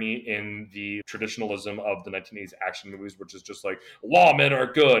irony in the traditionalism of the 1980s action movies, which is just like, lawmen are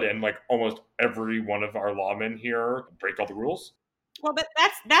good. And like almost every one of our lawmen here break all the rules. Well, but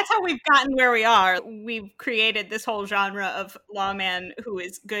that's how we've gotten where we are. We've created this whole genre of lawman who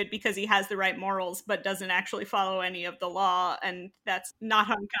is good because he has the right morals, but doesn't actually follow any of the law. And that's not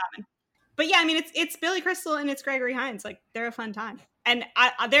uncommon. But yeah, I mean, it's Billy Crystal and it's Gregory Hines. Like, they're a fun time. And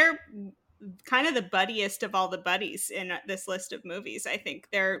they're kind of the buddiest of all the buddies in this list of movies, I think.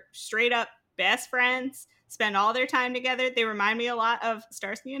 They're straight up best friends, spend all their time together. They remind me a lot of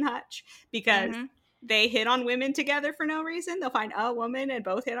Starsky and Hutch because they hit on women together for no reason. They'll find a woman and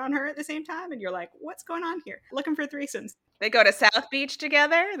both hit on her at the same time. And you're like, what's going on here? Looking for threesomes. They go to South Beach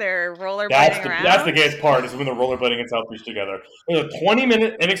together. They're rollerblading around. That's the gayest part, is when they're rollerblading in South Beach together. There's a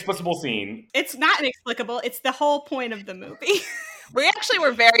 20-minute inexplicable scene. It's not inexplicable. It's the whole point of the movie. We actually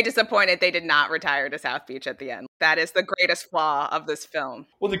were very disappointed they did not retire to South Beach at the end. That is the greatest flaw of this film.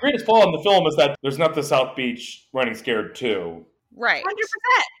 Well, the greatest flaw in the film is that there's not the South Beach Running Scared 2. Right. 100%.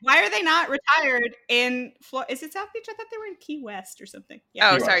 Why are they not retired in Florida? Is it South Beach? I thought they were in Key West or something.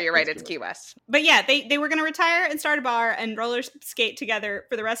 Yeah. Oh, sorry, you're right. It's Key West. But yeah, they were going to retire and start a bar and roller skate together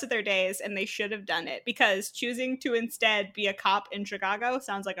for the rest of their days, and they should have done it because choosing to instead be a cop in Chicago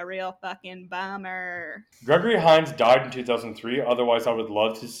sounds like a real fucking bummer. Gregory Hines died in 2003. Otherwise, I would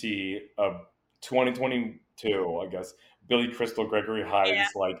love to see a 2022, I guess, Billy Crystal, Gregory Hines,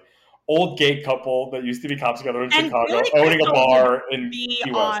 like old gay couple that used to be cops together in Chicago, owning a bar in Key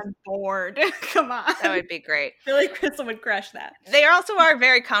West. On board. Come on. That would be great. Billy Crystal would crush that. They also are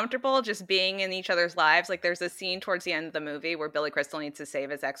very comfortable just being in each other's lives. Like, there's a scene towards the end of the movie where Billy Crystal needs to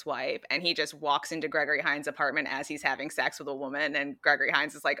save his ex-wife, and he just walks into Gregory Hines' apartment as he's having sex with a woman, and Gregory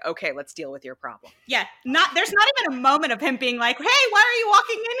Hines is like, okay, let's deal with your problem. Yeah. There's not even a moment of him being like, hey, why are you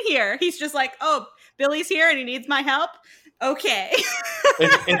walking in here? He's just like, oh, Billy's here and he needs my help. Okay.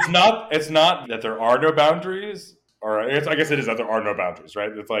 It's not that there are no boundaries, or I guess it is that there are no boundaries,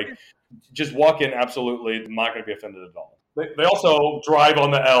 right? It's like, just walk in, absolutely, I'm not going to be offended at all. They also drive on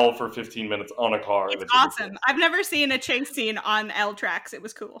the L for 15 minutes on a car. It's awesome. I've never seen a chase scene on L tracks. It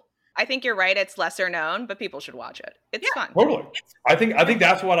was cool. I think you're right. It's lesser known, but people should watch it. It's fun. Totally. I think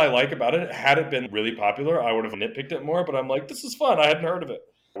that's what I like about it. Had it been really popular, I would have nitpicked it more, but I'm like, this is fun. I hadn't heard of it.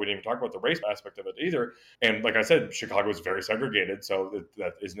 We didn't even talk about the race aspect of it either. And like I said, Chicago is very segregated. So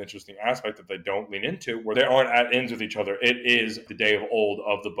that is an interesting aspect that they don't lean into, where they aren't at ends with each other. It is the day of old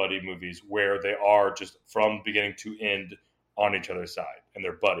of the buddy movies where they are just from beginning to end on each other's side and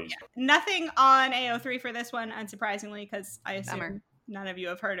they're buddies. Yeah. Nothing on AO3 for this one, unsurprisingly, because I assume none of you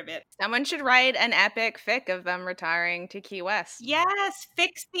have heard of it. Someone should write an epic fic of them retiring to Key West. Yes,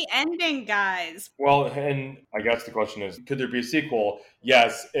 fix the ending, guys. Well, and I guess the question is, could there be a sequel?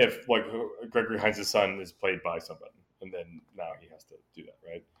 Yes, if like Gregory Hines' son is played by somebody, and then now he has to do that,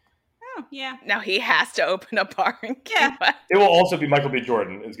 right? Oh, yeah. Now he has to open a bar in Key West. It will also be Michael B.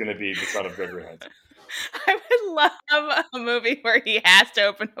 Jordan is going to be the son of Gregory Hines. I would love a movie where he has to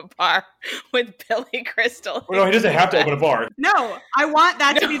open a bar with Billy Crystal. Well, no, he doesn't have to open a bar. No, I want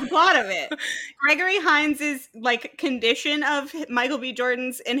that to be the plot of it. Gregory Hines' like condition of Michael B.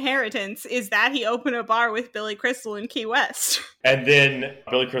 Jordan's inheritance is that he open a bar with Billy Crystal in Key West. And then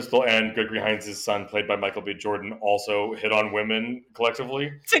Billy Crystal and Gregory Hines' son, played by Michael B. Jordan, also hit on women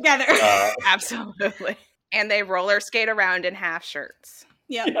collectively. Together. Absolutely. And they roller skate around in half shirts.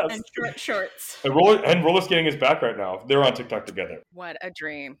 Yeah, yes. And short shorts. And roller skating is back right now. They're on TikTok together. What a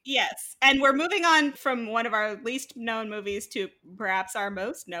dream. Yes. And we're moving on from one of our least known movies to perhaps our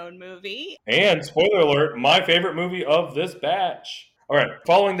most known movie. And spoiler alert, my favorite movie of this batch. All right.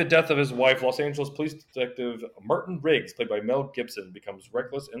 Following the death of his wife, Los Angeles police detective Martin Riggs, played by Mel Gibson, becomes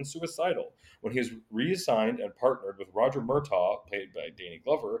reckless and suicidal. When he is reassigned and partnered with Roger Murtaugh, played by Danny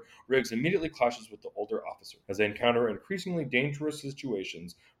Glover, Riggs immediately clashes with the older officer. As they encounter increasingly dangerous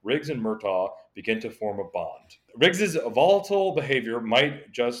situations, Riggs and Murtaugh begin to form a bond. Riggs' volatile behavior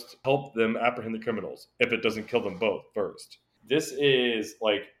might just help them apprehend the criminals, if it doesn't kill them both first. This is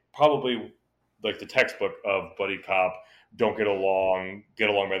probably the textbook of buddy cop. Don't get along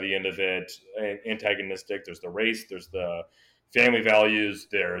by the end of it, antagonistic. There's the race, there's the family values,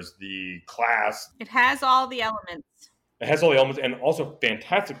 there's the class. It has all the elements. It has all the elements, and also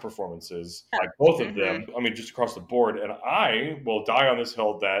fantastic performances by both of them. I mean, just across the board. And I will die on this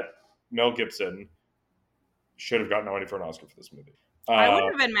hill that Mel Gibson should have gotten nominated for an Oscar for this movie. I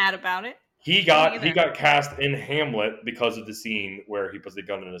wouldn't have been mad about it. He got cast in Hamlet because of the scene where he puts the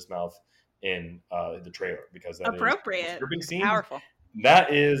gun in his mouth in the trailer, because that appropriate, is scene. Powerful.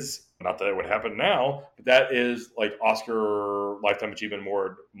 That is, not that it would happen now, but that is Oscar Lifetime Achievement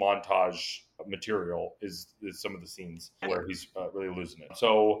Award montage material. Is some of the scenes where he's really losing it.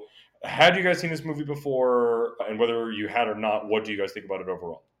 So, had you guys seen this movie before, and whether you had or not, what do you guys think about it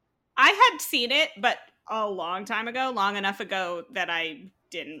overall? I had seen it, but a long time ago, long enough ago that I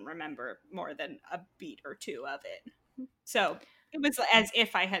didn't remember more than a beat or two of it. So it was as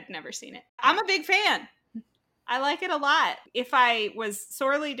if I had never seen it. I'm a big fan. I like it a lot. If I was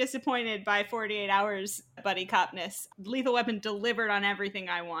sorely disappointed by 48 Hours buddy copness, Lethal Weapon delivered on everything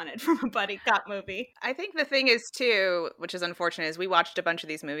I wanted from a buddy cop movie. I think the thing is, too, which is unfortunate, is we watched a bunch of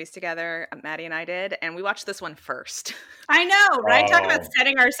these movies together, Maddie and I did, and we watched this one first. I know, right? Talk about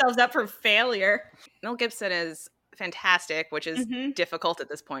setting ourselves up for failure. Mel Gibson is fantastic, which is difficult at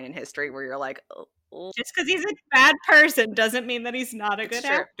this point in history where you're like... Just because he's a bad person doesn't mean that he's not a good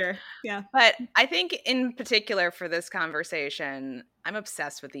actor. Yeah. But I think in particular for this conversation, I'm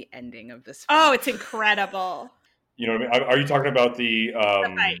obsessed with the ending of this film. Oh, it's incredible. You know what I mean? Are you talking about the...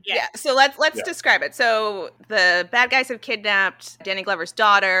 Yeah. So let's describe it. So the bad guys have kidnapped Danny Glover's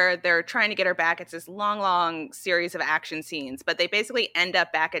daughter. They're trying to get her back. It's this long series of action scenes. But they basically end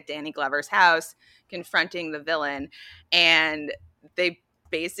up back at Danny Glover's house confronting the villain. And they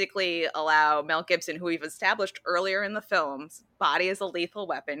basically allow Mel Gibson, who we've established earlier in the film's body is a lethal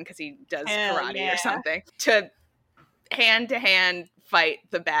weapon because he does karate or something, to hand fight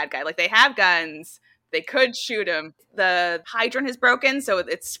the bad guy. Like, they have guns. They could shoot him. The hydrant is broken, so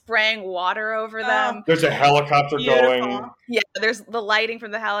it's spraying water over them. There's a helicopter going. Yeah, there's the lighting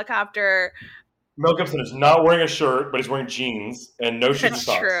from the helicopter. Mel Gibson is not wearing a shirt, but he's wearing jeans and no shooting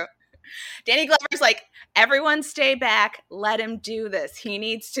socks. True. Danny Glover's like, everyone stay back. Let him do this. He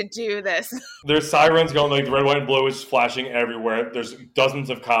needs to do this. There's sirens going, like the red, white, and blue is flashing everywhere. There's dozens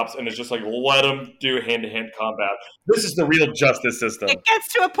of cops, and it's just like, let him do hand-to-hand combat. This is the real justice system. It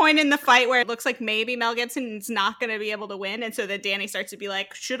gets to a point in the fight where it looks like maybe Mel Gibson's not going to be able to win, and so then Danny starts to be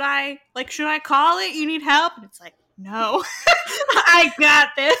like, should I call it? You need help? And it's like, no, I got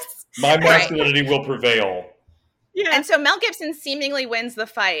this. My masculinity will prevail. Yeah. And so Mel Gibson seemingly wins the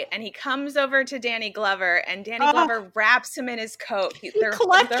fight, and he comes over to Danny Glover, and Danny Glover wraps him in his coat. They're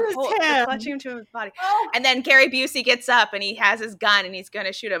clutching him to his body. Oh. And then Gary Busey gets up, and he has his gun, and he's going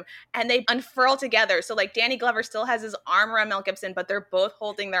to shoot him. And they unfurl together. So, like, Danny Glover still has his arm around Mel Gibson, but they're both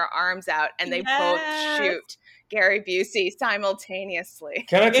holding their arms out, and they both shoot Gary Busey simultaneously.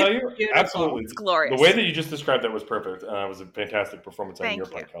 Can I tell you? Absolutely. It's glorious. The way that you just described that was perfect. It was a fantastic performance on your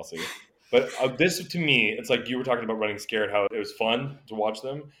part, Kelsey. But this, to me, it's like you were talking about running scared, how it was fun to watch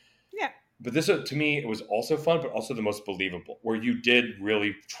them. Yeah. But this, to me, it was also fun, but also the most believable, where you did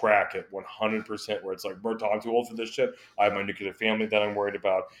really track it 100%, where it's like, Murtaugh, I'm too old for this shit. I have my nuclear family that I'm worried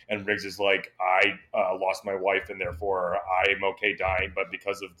about. And Riggs is like, I lost my wife, and therefore I am okay dying. But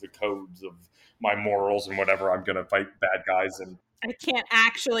because of the codes of my morals and whatever, I'm going to fight bad guys. And I can't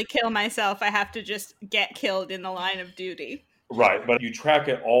actually kill myself. I have to just get killed in the line of duty. Right, but you track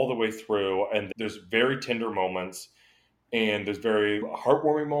it all the way through, and there's very tender moments, and there's very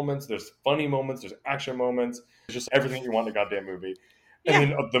heartwarming moments, there's funny moments, there's action moments, it's just everything you want in a goddamn movie. Yeah.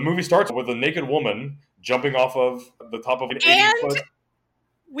 And then the movie starts with a naked woman jumping off of the top of an 80-foot...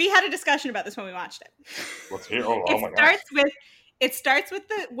 We had a discussion about this when we watched it. Let's hear. Oh my gosh. It starts with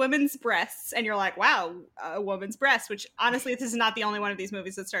the woman's breasts, and you're like, wow, a woman's breast, which honestly, this is not the only one of these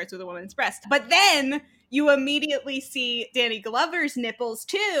movies that starts with a woman's breast. But then you immediately see Danny Glover's nipples,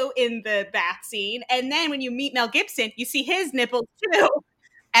 too, in the bath scene. And then when you meet Mel Gibson, you see his nipples, too.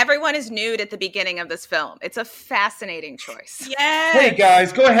 everyone is nude at the beginning of this film. It's a fascinating choice. Yes. Hey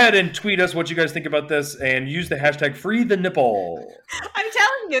guys, go ahead and tweet us what you guys think about this and use the hashtag #FreeTheNipple. I'm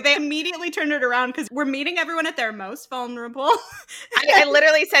telling you, they immediately turned it around because we're meeting everyone at their most vulnerable. I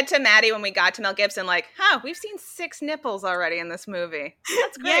literally said to Maddie when we got to Mel Gibson, like, we've seen 6 nipples already in this movie.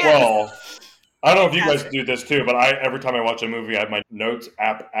 That's great. Well, I don't know if you guys do this too, but every time I watch a movie, I have my notes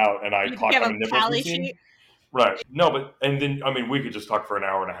app out and I clock how many nipples we've seen. Right. No, but, and then, I mean, we could just talk for an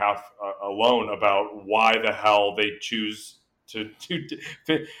hour and a half alone about why the hell they choose to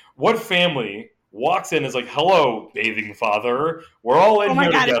what family walks in and is like, hello, bathing father. We're all in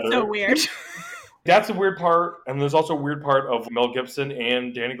here together. Oh my God, it's so weird. That's a weird part. And there's also a weird part of Mel Gibson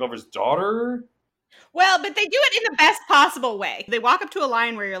and Danny Glover's daughter. Well, but they do it in the best possible way. They walk up to a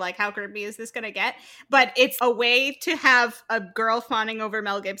line where you're like, how creepy is this going to get? But it's a way to have a girl fawning over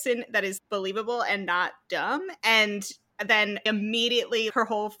Mel Gibson that is believable and not dumb. And then immediately her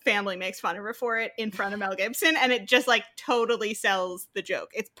whole family makes fun of her for it in front of Mel Gibson. And it just like totally sells the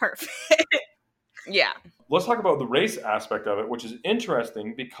joke. It's perfect. Yeah. Let's talk about the race aspect of it, which is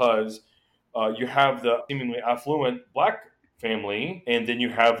interesting because you have the seemingly affluent black family, and then you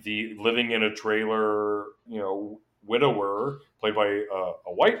have the living in a trailer, widower played by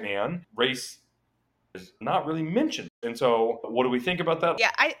a white man. Race is not really mentioned. And so what do we think about that?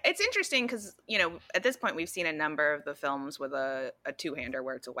 Yeah, it's interesting because, at this point we've seen a number of the films with a two-hander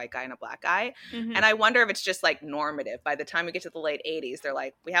where it's a white guy and a black guy. Mm-hmm. And I wonder if it's just like normative. By the time we get to the late 80s, they're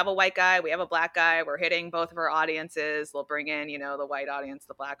like, we have a white guy, we have a black guy, we're hitting both of our audiences. They'll bring in, the white audience,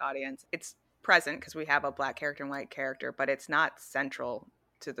 the black audience. It's present because we have a black character and white character, but it's not central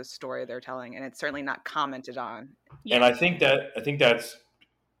to the story they're telling, and it's certainly not commented on. And I think that's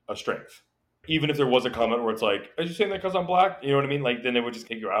a strength. Even if there was a comment where it's like, are you saying that because I'm black? You know what I mean? Like, then they would just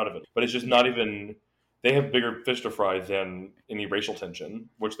kick you out of it. But it's just not even, they have bigger fish to fry than any racial tension,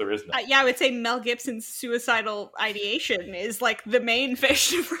 which there is not. Yeah, I would say Mel Gibson's suicidal ideation is like the main fish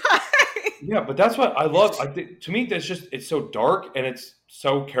to fry. Yeah, but that's what I love. To me, it's so dark and it's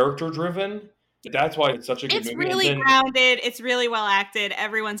so character driven. That's why it's such a good movie. It's really grounded. It's really well acted.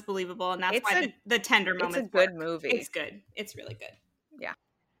 Everyone's believable, and that's why the tender moments. It's a good movie. It's good. It's really good. Yeah.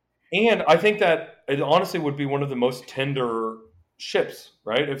 And I think that it honestly would be one of the most tender ships,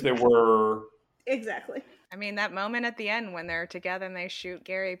 right? If they were exactly. I mean, that moment at the end when they're together and they shoot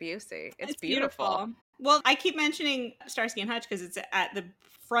Gary Busey. It's beautiful. Well, I keep mentioning Starsky and Hutch because it's at the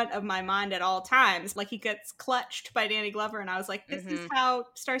front of my mind at all times. Like, he gets clutched by Danny Glover, and I was like, this is how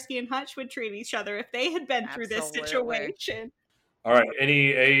Starsky and Hutch would treat each other if they had been through this situation. All right.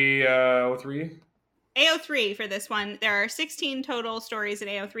 Any AO3? AO3 for this one. There are 16 total stories in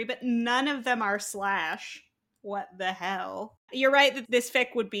AO3, but none of them are slash. What the hell? You're right that this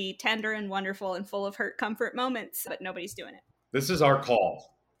fic would be tender and wonderful and full of hurt comfort moments, but nobody's doing it. This is our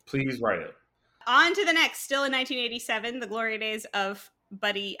call. Please write it. On to the next. Still in 1987, the glory days of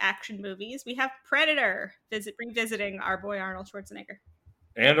buddy action movies. We have Predator revisiting our boy Arnold Schwarzenegger.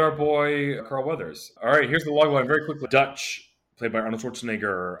 And our boy Carl Weathers. All right, here's the logline very quickly. Dutch, played by Arnold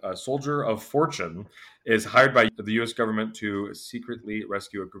Schwarzenegger, a soldier of fortune, is hired by the U.S. government to secretly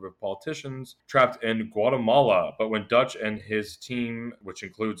rescue a group of politicians trapped in Guatemala. But when Dutch and his team, which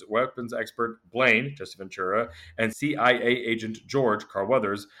includes weapons expert Blaine, Jesse Ventura, and CIA agent George, Carl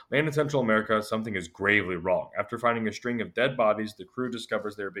Weathers, land in Central America, something is gravely wrong. After finding a string of dead bodies, the crew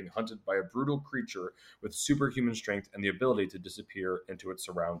discovers they are being hunted by a brutal creature with superhuman strength and the ability to disappear into its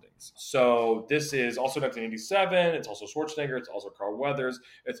surroundings. So this is also 1987. It's also Schwarzenegger. It's also Carl Weathers.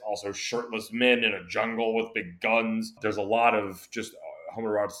 It's also shirtless men in a jungle with big guns. There's a lot of just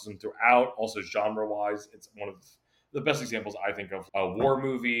homoeroticism throughout. Also genre-wise, it's one of the best examples, I think, of a war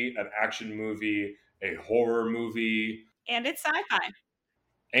movie, an action movie, a horror movie. And it's sci-fi.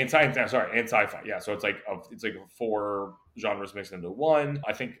 And sci-fi. Yeah, so it's like 4 genres mixed into one.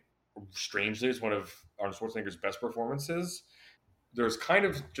 I think, strangely, it's one of Arnold Schwarzenegger's best performances. There's kind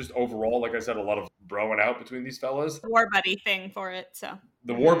of just overall, like I said, a lot of broing out between these fellas. War buddy thing for it, so.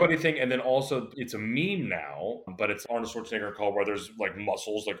 The war buddy thing, and then also it's a meme now, but it's Arnold Schwarzenegger called where there's like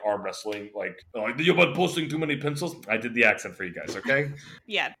muscles, like arm wrestling, like you've been posting too many pencils. I did the accent for you guys, okay?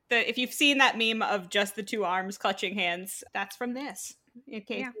 Yeah, if you've seen that meme of just the 2 arms clutching hands, that's from this, in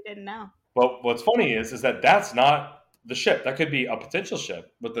case you didn't know. But what's funny is that that's not the ship. That could be a potential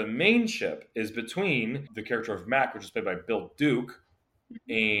ship, but the main ship is between the character of Mac, which is played by Bill Duke,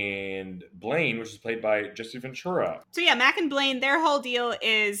 and Blaine, which is played by Jesse Ventura. So yeah, Mac and Blaine, their whole deal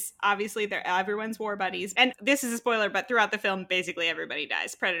is obviously they're everyone's war buddies. And this is a spoiler, but throughout the film, basically everybody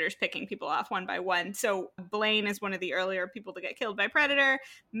dies. Predator's picking people off one by one. So Blaine is one of the earlier people to get killed by Predator.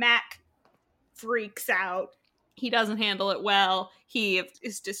 Mac freaks out He doesn't handle it well. He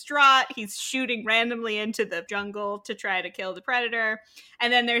is distraught. He's shooting randomly into the jungle to try to kill the predator.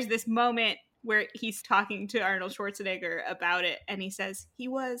 And then there's this moment where he's talking to Arnold Schwarzenegger about it, and he says, he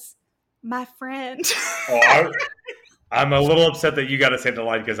was my friend. I'm a little upset that you got to say the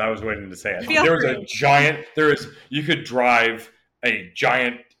line because I was waiting to say it. Feel There was free. you could drive a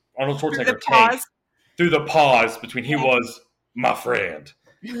giant Arnold Through Schwarzenegger the tank pause. through the pause between he was my friend.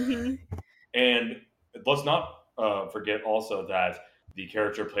 Mhm. And let's not forget also that the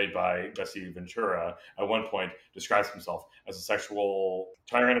character played by Jesse Ventura at one point describes himself as a sexual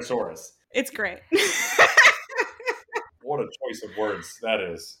Tyrannosaurus. It's great. What a choice of words that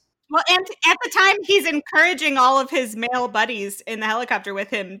is. Well, and at the time, he's encouraging all of his male buddies in the helicopter with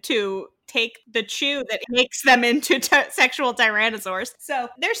him to take the chew that makes them into sexual tyrannosaurs. So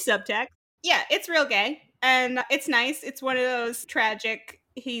there's subtext. Yeah, it's real gay. And it's nice. It's one of those tragic,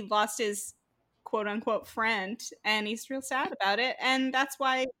 he lost his quote-unquote friend, and he's real sad about it. And that's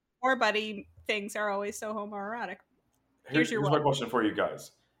why war buddy things are always so homoerotic. Here's my question for you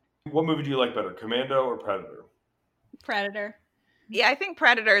guys. What movie do you like better, Commando or Predator? Predator. Yeah, I think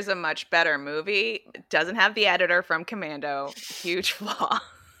Predator is a much better movie. It doesn't have the editor from Commando. Huge flaw.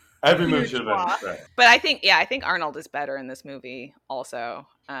 Every movie should have been. But I think Arnold is better in this movie also.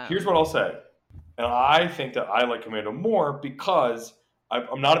 Here's what I'll say. And I think that I like Commando more because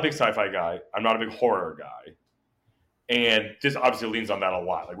I'm not a big sci-fi guy. I'm not a big horror guy. And this obviously leans on that a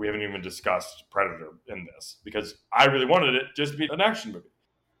lot. Like, we haven't even discussed Predator in this because I really wanted it just to be an action movie.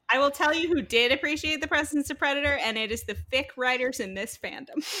 I will tell you who did appreciate the presence of Predator, and it is the fic writers in this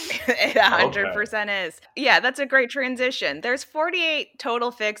fandom. It 100% is. Yeah, that's a great transition. There's 48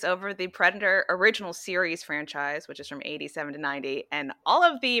 total fics over the Predator original series franchise, which is from 87 to 90, and all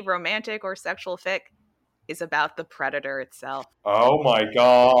of the romantic or sexual fic is about the Predator itself. Oh my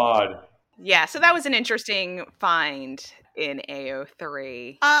god. Yeah, so that was an interesting find in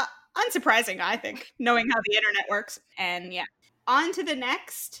AO3. Unsurprising, I think, knowing how the internet works. And yeah. On to the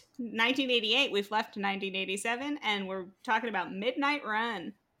next, 1988. We've left 1987, and we're talking about Midnight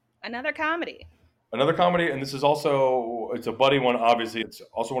Run. Another comedy. And this is also, it's a buddy one, obviously. It's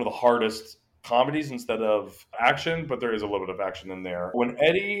also one of the hardest comedies instead of action, but there is a little bit of action in there. When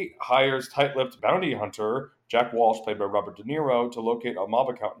Eddie hires tight-lipped bounty hunter Jack Walsh, played by Robert De Niro, to locate a mob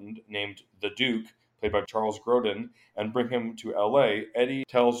accountant named the Duke, played by Charles Grodin, and bring him to LA, Eddie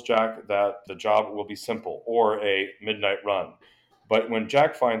tells Jack that the job will be simple, or a midnight run. But when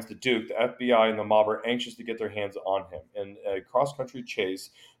Jack finds the Duke, the FBI and the mob are anxious to get their hands on him. In a cross-country chase,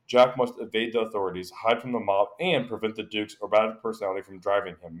 Jack must evade the authorities, hide from the mob, and prevent the Duke's erratic personality from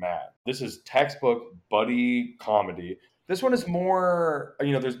driving him mad. This is textbook buddy comedy. This one is more,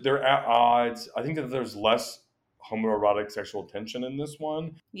 they're at odds. I think that there's less homoerotic sexual tension in this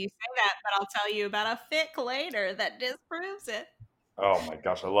one. You say that, but I'll tell you about a fic later that disproves it. Oh my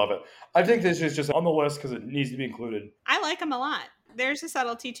gosh, I love it. I think this is just on the list because it needs to be included. I like him a lot. There's a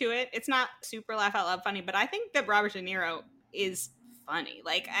subtlety to it. It's not super laugh out loud funny, but I think that Robert De Niro is funny.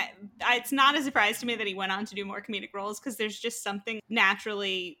 Like, it's not a surprise to me that he went on to do more comedic roles because there's just something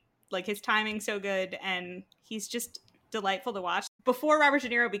naturally, like, his timing's so good and he's just delightful to watch. Before Robert De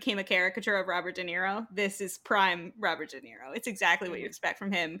Niro became a caricature of Robert De Niro, this is prime Robert De Niro. It's exactly what you expect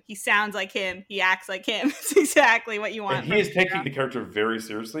from him. He sounds like him. He acts like him. It's exactly what you want. And he is taking the character very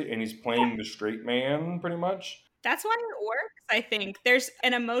seriously, and he's playing the straight man pretty much. That's why it works, I think. There's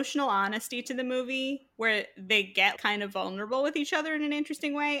an emotional honesty to the movie where they get kind of vulnerable with each other in an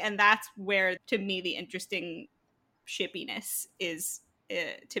interesting way, and that's where, to me, the interesting shippiness is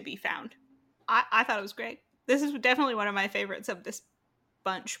to be found. I thought it was great. This is definitely one of my favorites of this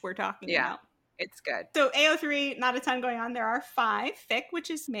bunch we're talking about. It's good. So AO3, not a ton going on. There are 5 fic,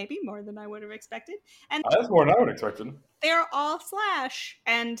 which is maybe more than I would have expected. And that's more than I would have expected. They're all slash,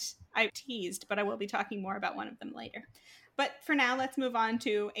 and I teased, but I will be talking more about one of them later. But for now, let's move on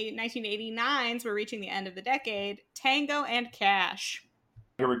to 1989's. We're reaching the end of the decade. Tango and Cash.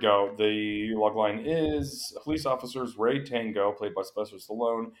 Here we go. The logline is police officers Ray Tango, played by Sylvester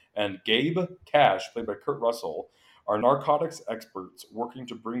Stallone, and Gabe Cash, played by Kurt Russell, are narcotics experts working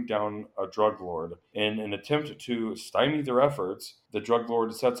to bring down a drug lord. In an attempt to stymie their efforts, the drug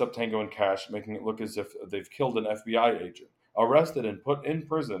lord sets up Tango and Cash, making it look as if they've killed an FBI agent. Arrested and put in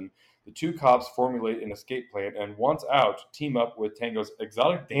prison, the two cops formulate an escape plan and, once out, team up with Tango's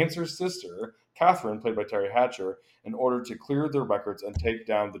exotic dancer sister, Catherine, played by Terry Hatcher, in order to clear their records and take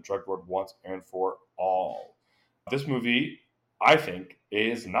down the drug lord once and for all. This movie, I think,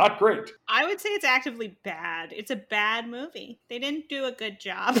 is not great. I would say it's actively bad. It's a bad movie. They didn't do a good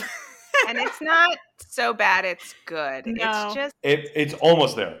job. And it's not so bad it's good. No. It's just It's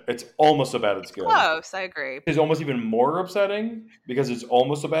almost there. It's almost so bad it's good. close. I agree. It's almost even more upsetting because it's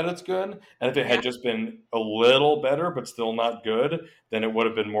almost so bad it's good. And if it had just been a little better but still not good, then it would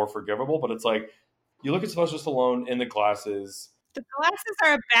have been more forgivable. But it's like, you look at Sylvester Stallone in the glasses. The glasses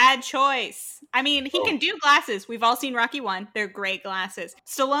are a bad choice. I mean, he can do glasses. We've all seen Rocky 1. They're great glasses.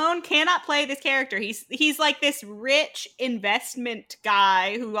 Stallone cannot play this character. He's like this rich investment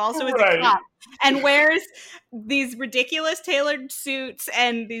guy who also is a cop and wears these ridiculous tailored suits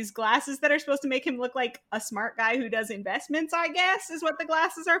and these glasses that are supposed to make him look like a smart guy who does investments, I guess, is what the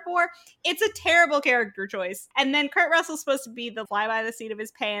glasses are for. It's a terrible character choice. And then Kurt Russell's supposed to be the fly by the seat of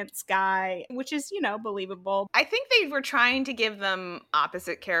his pants guy, which is, believable. I think they were trying to give them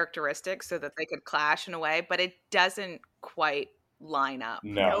opposite characteristics so that they could clash in a way, but it doesn't quite line up.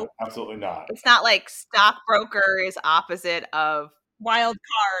 No, absolutely not. It's not like Stockbroker is opposite of Wild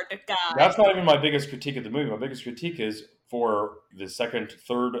card guy. That's not even my biggest critique of the movie. My biggest critique is for the second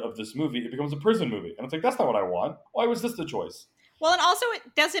third of this movie, it becomes a prison movie. And it's like, that's not what I want. Why was this the choice? Well, and also it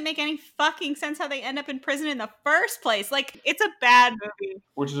doesn't make any fucking sense how they end up in prison in the first place. Like, it's a bad movie.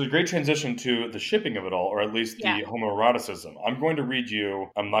 Which is a great transition to the shipping of it all, or at least the homoeroticism. I'm going to read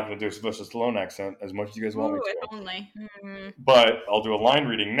you, I'm not going to do a Sylvester Stallone accent as much as you guys want me to. If only. Mm-hmm. But I'll do a line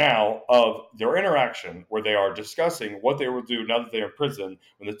reading now of their interaction where they are discussing what they will do now that they are in prison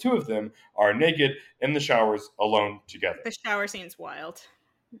when the two of them are naked in the showers alone together. The shower scene's wild.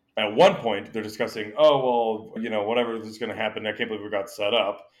 At one point, they're discussing, whatever is going to happen. I can't believe we got set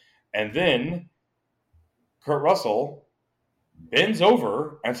up. And then Kurt Russell bends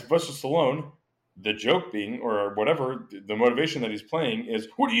over, and Sylvester Stallone, the joke being, or whatever, the motivation that he's playing is,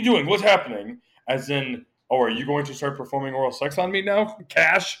 what are you doing? What's happening? As in, are you going to start performing oral sex on me now?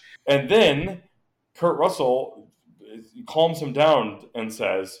 Cash? And then Kurt Russell calms him down and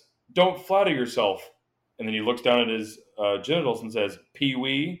says, don't flatter yourself. And then he looks down at his genitals and says,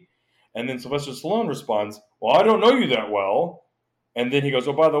 Pee-wee. And then Sylvester Stallone responds, well, I don't know you that well. And then he goes,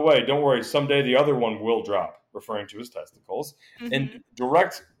 oh, by the way, don't worry, someday the other one will drop, referring to his testicles. Mm-hmm. In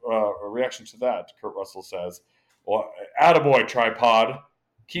direct reaction to that, Kurt Russell says, well, attaboy, tripod,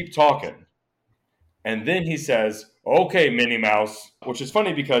 keep talking. And then he says, okay, Minnie Mouse, which is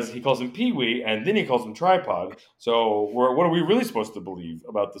funny because he calls him Pee-wee and then he calls him tripod. So what are we really supposed to believe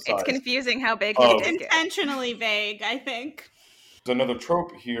about the size? It's confusing how big it is. Intentionally vague, I think. There's another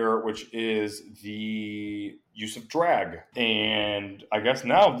trope here, which is the use of drag. And I guess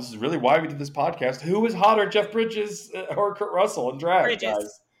now this is really why we did this podcast. Who is hotter, Jeff Bridges or Kurt Russell in drag?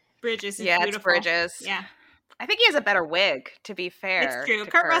 Bridges is beautiful. It's Bridges. Yeah. I think he has a better wig, to be fair. It's true.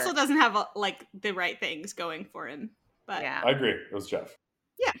 Kurt Russell doesn't have the right things going for him. But yeah. I agree. It was Jeff.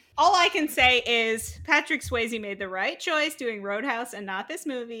 Yeah. All I can say is Patrick Swayze made the right choice doing Roadhouse and not this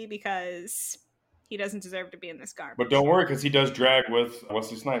movie because he doesn't deserve to be in this garbage. But don't worry, because he does drag with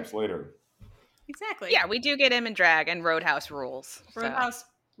Wesley Snipes later. Exactly. Yeah, we do get him in drag, and Roadhouse rules. Roadhouse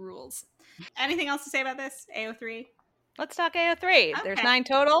rules. Anything else to say about this? AO3? Let's talk AO3. Okay. There's 9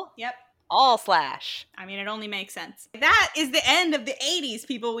 total. Yep. All slash. I mean, it only makes sense. That is the end of the 80s,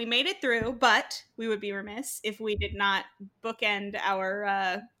 people. We made it through, but we would be remiss if we did not bookend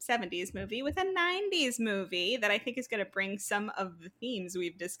our 70s movie with a 90s movie that I think is going to bring some of the themes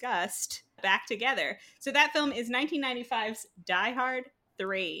we've discussed back together. So that film is 1995's Die Hard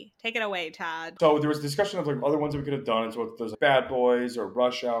 3. Take it away, Todd. So there was discussion of other ones that we could have done. So there's Bad Boys or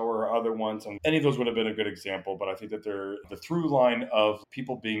Rush Hour or other ones. And any of those would have been a good example. But I think that they're the through line of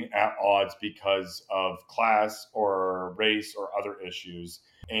people being at odds because of class or race or other issues.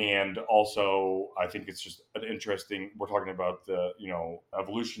 And also, I think it's just an interesting, we're talking about the,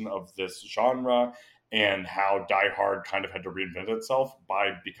 evolution of this genre and how Die Hard kind of had to reinvent itself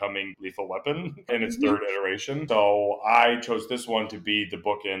by becoming Lethal Weapon in its third iteration. So I chose this one to be the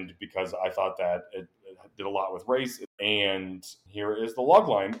bookend because I thought that it did a lot with race. And here is the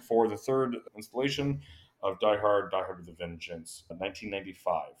logline for the third installation of Die Hard with a Vengeance,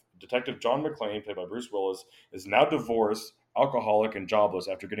 1995. Detective John McClane, played by Bruce Willis, is now divorced, alcoholic, and jobless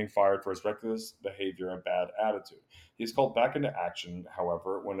after getting fired for his reckless behavior and bad attitude. He is called back into action,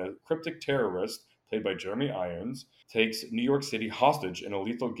 however, when a cryptic terrorist, played by Jeremy Irons, takes New York City hostage in a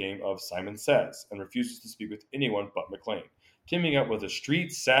lethal game of Simon Says and refuses to speak with anyone but McClane. Teaming up with a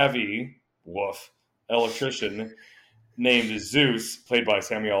street-savvy electrician named Zeus, played by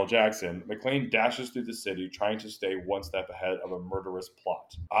Samuel L. Jackson, McClane dashes through the city trying to stay one step ahead of a murderous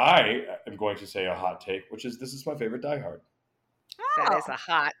plot. I am going to say a hot take, which is this is my favorite Die Hard. Oh. That is a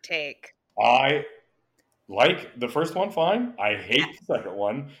hot take. I like the first one, fine. I hate the second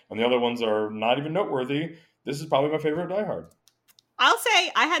one, and the other ones are not even noteworthy. This is probably my favorite Die Hard. I'll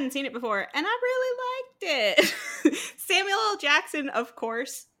say I hadn't seen it before, and I really liked it. Samuel L. Jackson, of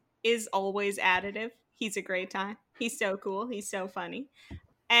course, is always additive. He's a great time. He's so cool. He's so funny.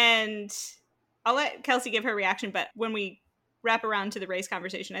 And I'll let Kelsey give her reaction, but when we wrap around to the race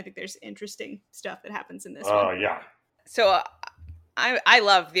conversation, I think there's interesting stuff that happens in this one. Yeah. So I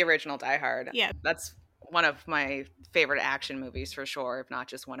love the original Die Hard. Yeah. That's one of my favorite action movies for sure, if not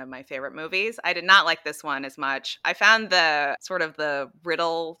just one of my favorite movies. I did not like this one as much. I found the sort of the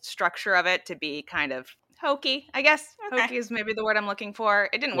riddle structure of it to be kind of hokey, I guess. Okay. Hokey is maybe the word I'm looking for.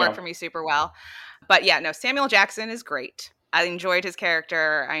 It didn't work for me super well. But yeah, no, Samuel Jackson is great. I enjoyed his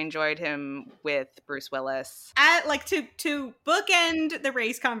character. I enjoyed him with Bruce Willis. To bookend the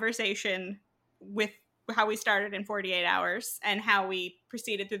race conversation with how we started in 48 Hours and how we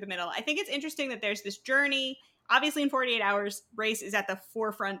proceeded through the middle, I think it's interesting that there's this journey. Obviously, in 48 Hours, race is at the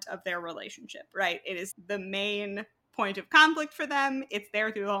forefront of their relationship, right? It is the main point of conflict for them. It's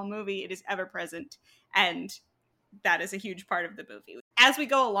there through the whole movie. It is ever present. And that is a huge part of the movie. As we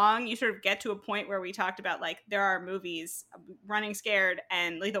go along, you sort of get to a point where we talked about, like, there are movies, Running Scared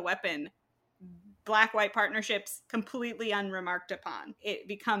and Lethal Weapon, black-white partnerships completely unremarked upon. It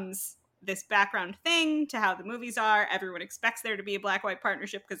becomes this background thing to how the movies are. Everyone expects there to be a black-white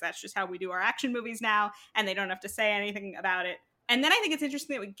partnership because that's just how we do our action movies now, and they don't have to say anything about it. And then I think it's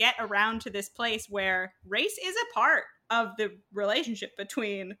interesting that we get around to this place where race is a part of the relationship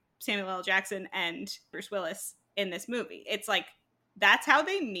between Samuel L. Jackson and Bruce Willis in this movie. It's like, that's how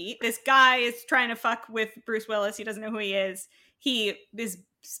they meet. This guy is trying to fuck with Bruce Willis. He doesn't know who he is. He is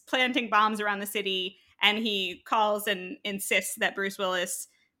planting bombs around the city, and he calls and insists that Bruce Willis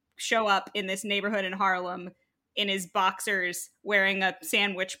show up in this neighborhood in Harlem in his boxers wearing a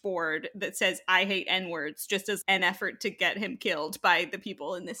sandwich board that says "I hate N-words," just as an effort to get him killed by the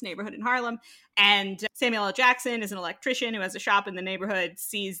people in this neighborhood in Harlem. And Samuel L. Jackson is an electrician who has a shop in the neighborhood,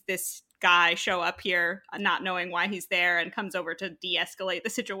 sees this guy show up here not knowing why he's there, and comes over to de-escalate the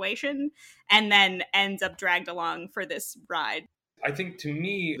situation, and then ends up dragged along for this ride. I think, to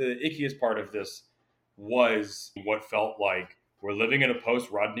me, the ickiest part of this was what felt like we're living in a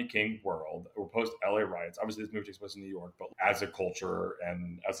post-Rodney King world, or post-LA riots. Obviously, this movie takes place in New York, but as a culture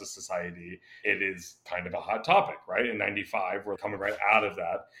and as a society, it is kind of a hot topic, right? In 95, we're coming right out of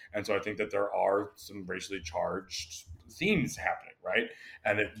that. And so I think that there are some racially charged themes happening, right?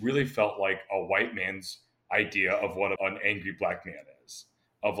 And it really felt like a white man's idea of what an angry black man is.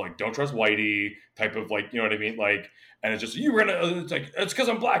 Of like, don't trust whitey type of, like, you know what I mean? Like, and it's just, it's like, it's because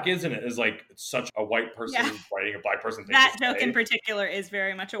I'm black, isn't it? It's like, it's such a white person writing a black person thing. That joke in particular is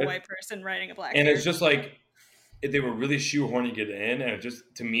very much a white person writing a black And character. it's just like, they were really shoehorning it in. And it just,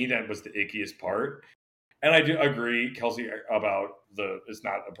 to me, that was the ickiest part. And I do agree, Kelsey, about it's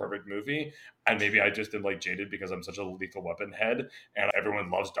not a perfect movie. And maybe I just am like jaded because I'm such a Lethal Weapon head and everyone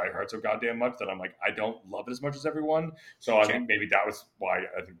loves Die Hard so goddamn much that I'm like, I don't love it as much as everyone. So I think maybe that was why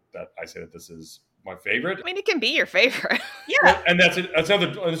I think that I say that this is my favorite. I mean, it can be your favorite. Yeah. And that's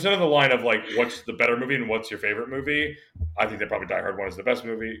another line of like, what's the better movie and what's your favorite movie? I think that probably Die Hard 1 is the best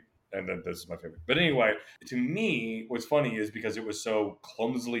movie. And then this is my favorite. But anyway, to me, what's funny is because it was so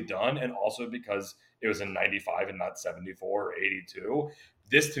clumsily done, and also because it was in 95 and not 74 or 82.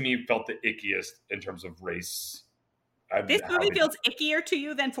 This, to me, felt the ickiest in terms of race. This movie feels ickier to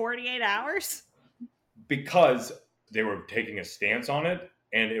you than 48 Hours? Because they were taking a stance on it,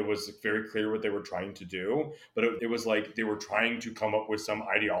 and it was very clear what they were trying to do. But it was like they were trying to come up with some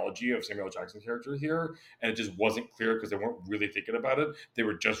ideology of Samuel L. Jackson's character here, and it just wasn't clear because they weren't really thinking about it. They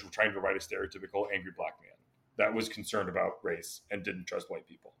were just trying to write a stereotypical angry black man that was concerned about race and didn't trust white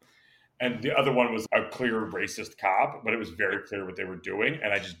people. And the other one was a clear racist cop, but it was very clear what they were doing,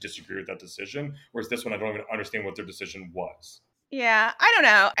 and I just disagree with that decision. Whereas this one, I don't even understand what their decision was. Yeah, I don't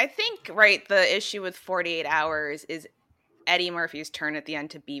know. I think, right, the issue with 48 Hours is Eddie Murphy's turn at the end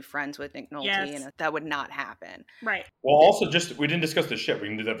to be friends with Nick Nolte, and that would not happen. Right. Well, also, we didn't discuss the ship. We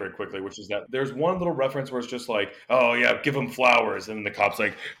can do that very quickly, which is that there's one little reference where it's just like, oh, yeah, give him flowers. And the cop's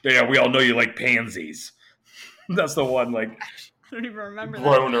like, yeah, we all know you like pansies. That's the one, like, I don't even remember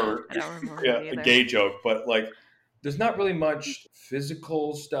Groner, I don't remember a gay joke. But, like, there's not really much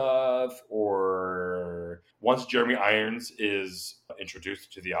physical stuff, or once Jeremy Irons is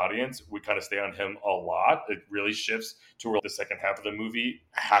introduced to the audience, we kind of stay on him a lot. It really shifts to where the second half of the movie,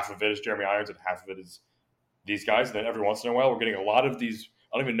 half of it is Jeremy Irons and half of it is these guys. And then every once in a while, we're getting a lot of these.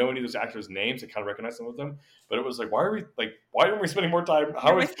 I don't even know any of those actors' names. I kind of recognize some of them, but it was like, why aren't we spending more time?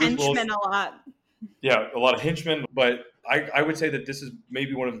 How is henchmen a lot? Yeah, a lot of henchmen. But I would say that this is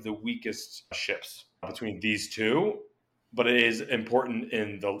maybe one of the weakest ships between these two. but it is important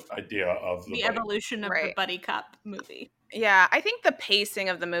in the idea of The buddy. evolution of the Right. buddy cop movie. Yeah, I think the pacing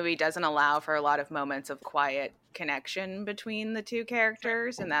of the movie doesn't allow for a lot of moments of quiet connection between the two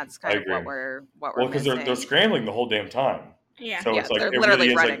characters, and that's kind of agree. what we're Well, because missing. they're scrambling the whole damn time. Yeah. So Yeah, it's like they're it literally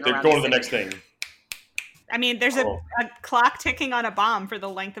really is running like they're around going to the the next city. thing. I mean, there's a clock ticking on a bomb for the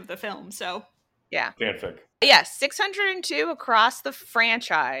length of the film, so. Yeah. Fanfic. Yeah, 602 across the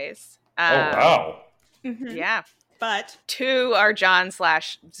franchise. Oh wow. Mhm. Yeah. But 2 are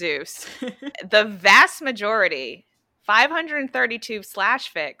John/Zeus. The vast majority, 532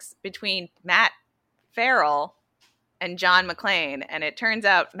 slash fics between Matt Farrell and John McClane. And it turns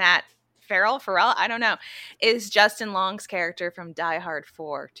out Matt Farrell, I don't know, is Justin Long's character from Die Hard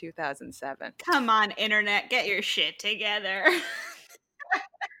 4, 2007. come on, internet, get your shit together.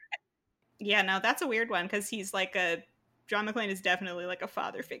 Yeah, no, that's a weird one because he's like John McClane is definitely like a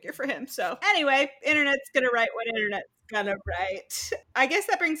father figure for him. So anyway, internet's gonna write what internet's gonna write. I guess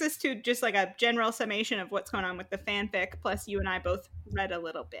that brings us to just like a general summation of what's going on with the fanfic. Plus, you and I both read a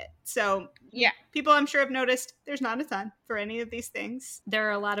little bit. So Yeah. people I'm sure have noticed there's not a ton for any of these things. There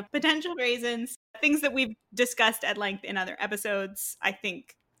are a lot of potential reasons, things that we've discussed at length in other episodes. I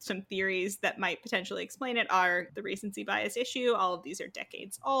think some theories that might potentially explain it are the recency bias issue. All of these are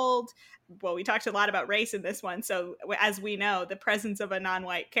decades old. Well, we talked a lot about race in this one. So as we know, the presence of a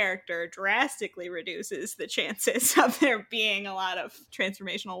non-white character drastically reduces the chances of there being a lot of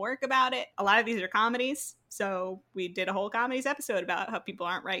transformational work about it. A lot of these are comedies. So we did a whole comedies episode about how people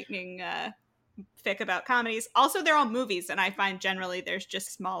aren't writing fic about comedies. Also, they're all movies. And I find generally there's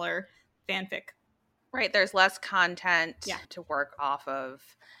just smaller fanfic. Right, there's less content Yeah. to work off of.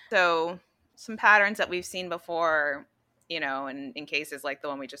 So some patterns that we've seen before, you know, in cases like the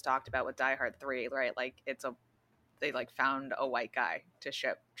one we just talked about with Die Hard 3, right? Like they like found a white guy to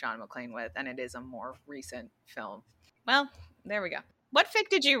ship John McClane with, and it is a more recent film. Well, there we go. What fic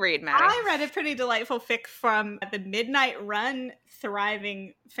did you read, Maddie? I read a pretty delightful fic from the Midnight Run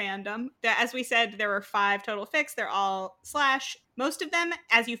thriving fandom. As we said, there were 5 total fics. They're all slash. Most of them,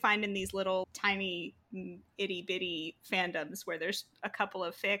 as you find in these little tiny itty bitty fandoms where there's a couple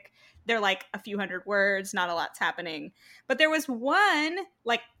of fic, they're like a few hundred words, not a lot's happening. But there was one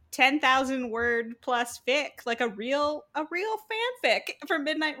like 10,000 word plus fic, like a real fanfic for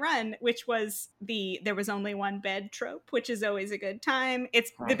Midnight Run, which was there was only one bed trope, which is always a good time.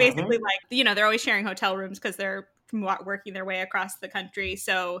 It's basically like, you know, they're always sharing hotel rooms because they're working their way across the country.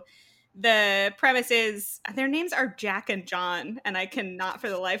 So the premise is their names are Jack and John, and I cannot for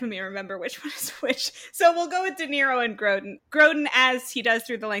the life of me remember which one is which. So we'll go with De Niro and Grodin. Grodin, as he does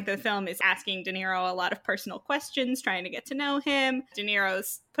through the length of the film, is asking De Niro a lot of personal questions, trying to get to know him. De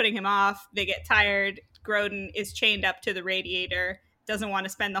Niro's putting him off. They get tired. Grodin is chained up to the radiator, doesn't want to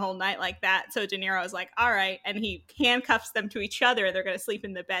spend the whole night like that. So De Niro is like, all right. And he handcuffs them to each other. They're going to sleep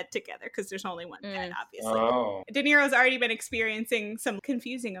in the bed together because there's only one bed, obviously. Oh. De Niro's already been experiencing some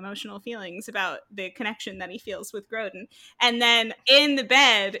confusing emotional feelings about the connection that he feels with Grodin. And then in the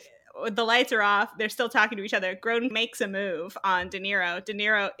bed, the lights are off. They're still talking to each other. Grodin makes a move on De Niro. De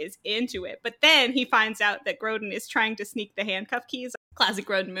Niro is into it. But then he finds out that Grodin is trying to sneak the handcuff keys. Classic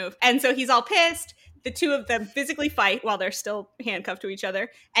Grodin move. And so he's all pissed. The two of them physically fight while they're still handcuffed to each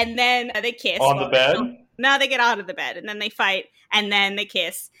other. And then they kiss. On the bed? No, they get out of the bed. And then they fight. And then they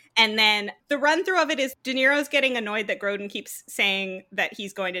kiss. And then the run through of it is De Niro's getting annoyed that Grodin keeps saying that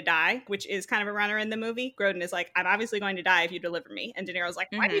he's going to die, which is kind of a runner in the movie. Grodin is like, I'm obviously going to die if you deliver me. And De Niro's like,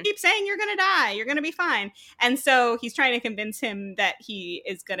 why do you keep saying you're going to die? You're going to be fine. And so he's trying to convince him that he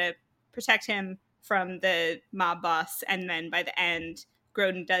is going to protect him from the mob boss. And then by the end,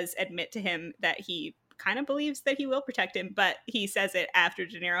 Grodin does admit to him that he kind of believes that he will protect him, but he says it after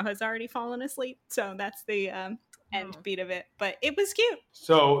De Niro has already fallen asleep. So that's the end beat of it. But it was cute.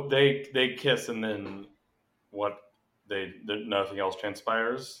 So they kiss, and then what? Nothing else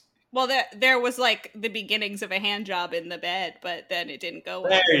transpires. Well, there was like the beginnings of a hand job in the bed, but then it didn't go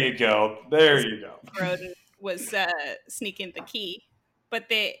well. There you go. Grodin was sneaking the key, but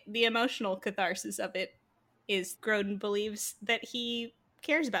the emotional catharsis of it is Grodin believes that he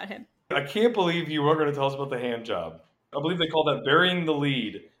cares about him. I can't believe you were going to tell us about the hand job. I believe they call that burying the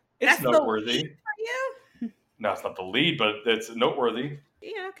lead. It's That's noteworthy. The lead for you? No, it's not the lead, but it's noteworthy.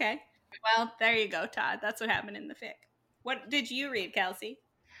 Yeah, okay. Well, there you go, Todd. That's what happened in the fic. What did you read, Kelsey?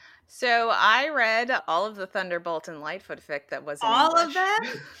 So I read all of the Thunderbolt and Lightfoot fic that was in All English. of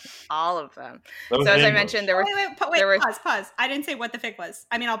them? All of them. So as I mentioned, there were Pause. I didn't say what the fic was.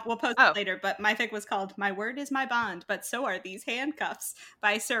 I mean, we'll post it later, but my fic was called My Word is My Bond, but so are these handcuffs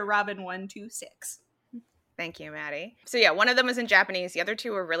by Sir Robin 126. Thank you, Maddie. So yeah, one of them was in Japanese. The other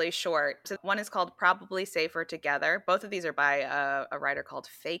two were really short. So one is called Probably Safer Together. Both of these are by a writer called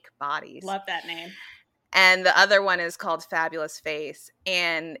Fake Bodies. Love that name. And the other one is called Fabulous Face.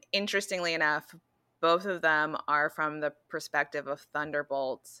 And interestingly enough, both of them are from the perspective of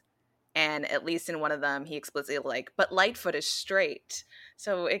Thunderbolts. And at least in one of them, he explicitly but Lightfoot is straight.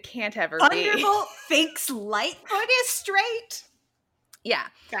 So it can't ever be. Thunderbolt thinks Lightfoot is straight? Yeah.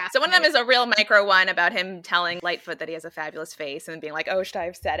 So one of them is a real micro one about him telling Lightfoot that he has a fabulous face and being like, oh, should I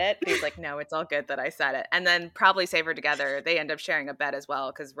have said it? And he's like, no, it's all good that I said it. And then Probably Safer Together, they end up sharing a bed as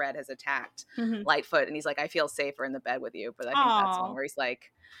well because Red has attacked Lightfoot. And he's like, I feel safer in the bed with you. But I think that's one where he's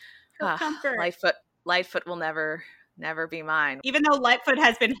like, Lightfoot will never be mine. Even though Lightfoot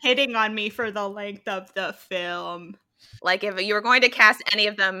has been hitting on me for the length of the film. Like if you were going to cast any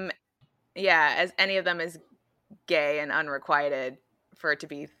of them, as any of them as gay and unrequited, for it to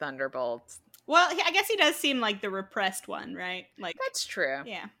be Thunderbolts. Well, I guess he does seem like the repressed one, right? Like that's true.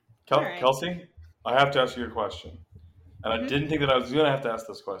 Yeah. Right. Kelsey, I have to ask you a question. And I didn't think that I was going to have to ask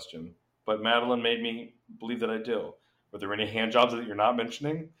this question, but Madeline made me believe that I do. Were there any hand jobs that you're not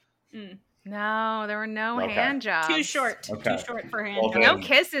mentioning? No, there were no hand jobs. Too short. Okay. Too short for hand jobs. No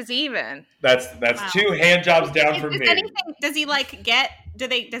kisses even. That's two hand jobs down from me. Does he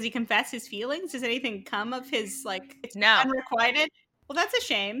does he confess his feelings? Does anything come of his unrequited? Well, that's a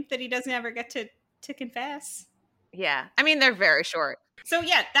shame that he doesn't ever get to confess. Yeah. I mean, they're very short. So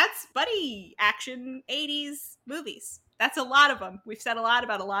yeah, that's buddy action 80s movies. That's a lot of them. We've said a lot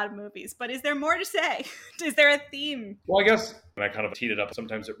about a lot of movies, but is there more to say? Is there a theme? Well, I guess, and I kind of teed it up,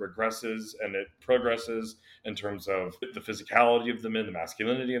 sometimes it regresses and it progresses in terms of the physicality of the men, the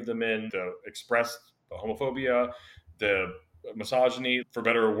masculinity of the men, the expressed homophobia, the misogyny. For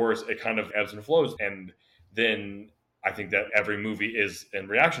better or worse, it kind of ebbs and flows. And then I think that every movie is in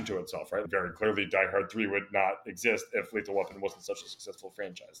reaction to itself, right? Very clearly, Die Hard 3 would not exist if Lethal Weapon wasn't such a successful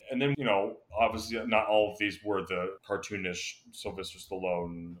franchise. And then, obviously not all of these were the cartoonish Sylvester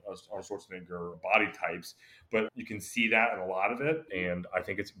Stallone, Arnold Schwarzenegger body types, but you can see that in a lot of it. And I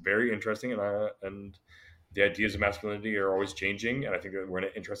think it's very interesting. And the ideas of masculinity are always changing. And I think that we're in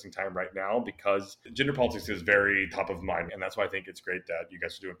an interesting time right now because gender politics is very top of mind. And that's why I think it's great that you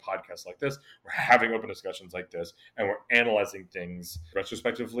guys are doing podcasts like this. We're having open discussions like this, and we're analyzing things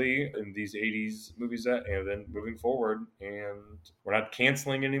retrospectively in these 80s movies and then moving forward. And we're not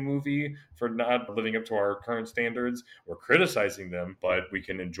canceling any movie for not living up to our current standards. We're criticizing them, but we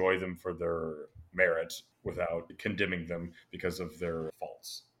can enjoy them for their merit without condemning them because of their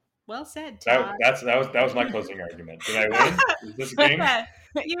faults. Well said, Todd. That was my closing argument. Did I win? Is this a game?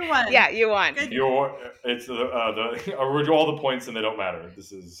 You won. Yeah, you won. It's I'll do all the points and they don't matter.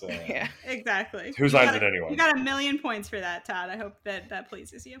 This is exactly. Who signs it anyway? You got 1,000,000 points for that, Todd. I hope that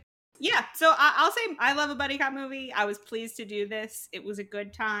pleases you. Yeah, so I'll say I love a buddy cop movie. I was pleased to do this. It was a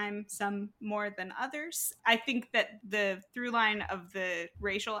good time, some more than others. I think that the through line of the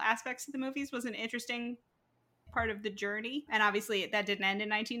racial aspects of the movies was an interesting part of the journey, and obviously that didn't end in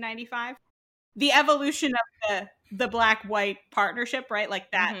 1995. The evolution of the black-white partnership, right,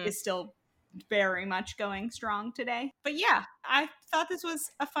 like that is still very much going strong today. But yeah, I thought this was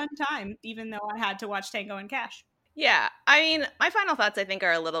a fun time, even though I had to watch Tango and Cash. Yeah, I mean, my final thoughts, I think,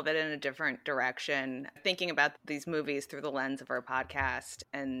 are a little bit in a different direction, thinking about these movies through the lens of our podcast.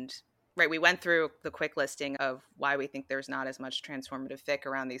 And right, we went through the quick listing of why we think there's not as much transformative fic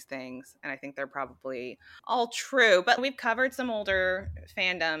around these things. And I think they're probably all true. But we've covered some older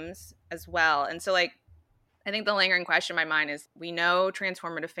fandoms as well. And so, I think the lingering question in my mind is, we know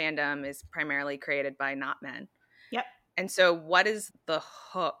transformative fandom is primarily created by not men. Yep. And so what is the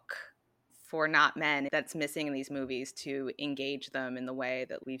hook for not men that's missing in these movies to engage them in the way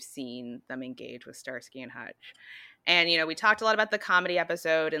that we've seen them engage with Starsky and Hutch? And, we talked a lot about the comedy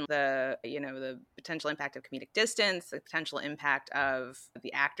episode and the potential impact of comedic distance, the potential impact of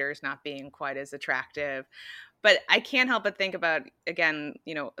the actors not being quite as attractive. But I can't help but think about, again,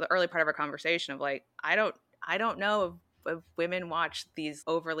 the early part of our conversation of I don't know if women watch these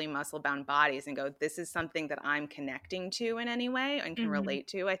overly muscle-bound bodies and go, this is something that I'm connecting to in any way and can relate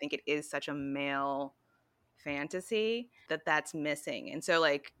to. I think it is such a male fantasy that's missing. And so,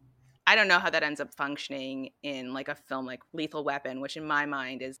 I don't know how that ends up functioning in a film like Lethal Weapon, which in my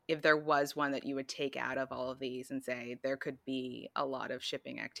mind is, if there was one that you would take out of all of these and say there could be a lot of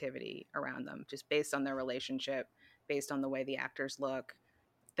shipping activity around them just based on their relationship, based on the way the actors look,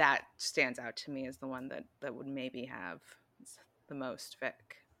 that stands out to me as the one that would maybe have the most fic.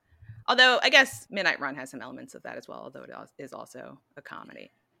 Although I guess Midnight Run has some elements of that as well, although it is also a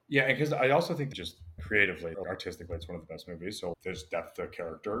comedy. Yeah, because I also think just creatively, artistically, it's one of the best movies. So there's depth to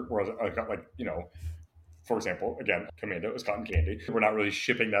character. Whereas, For example, again, Commando is cotton candy. We're not really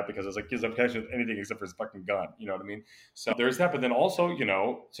shipping that because it's like, gives up connection with anything except for his fucking gun. You know what I mean? So there's that. But then also, you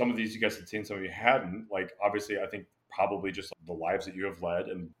know, some of these you guys had seen, some of you hadn't. Like, obviously, I think probably just the lives that you have led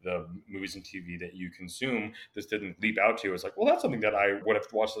and the movies and TV that you consume, this didn't leap out to you as like, well, that's something that I would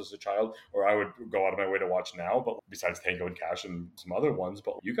have watched as a child, or I would go out of my way to watch now. But besides Tango and Cash and some other ones,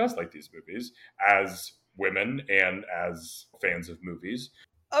 but you guys like these movies as women and as fans of movies.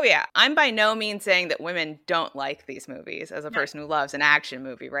 Oh, yeah. I'm by no means saying that women don't like these movies as a person who loves an action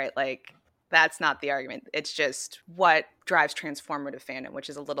movie, right? Like, that's not the argument. It's just what drives transformative fandom, which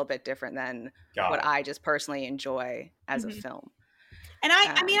is a little bit different than what I just personally enjoy as a film. And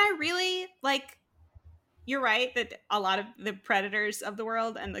I mean, I really like, you're right that a lot of the Predators of the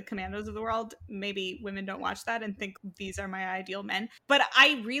world and the Commandos of the world, maybe women don't watch that and think these are my ideal men. But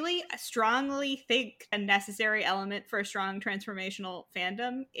I really strongly think a necessary element for a strong transformational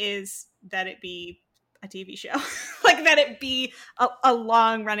fandom is that it be a TV show. Like that it be a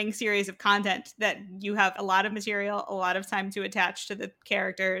long running series of content that you have a lot of material, a lot of time to attach to the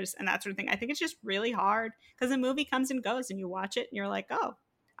characters and that sort of thing. I think it's just really hard because a movie comes and goes and you watch it and you're like, oh,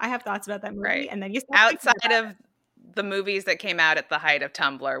 I have thoughts about that movie. Right. And then you outside of the movies that came out at the height of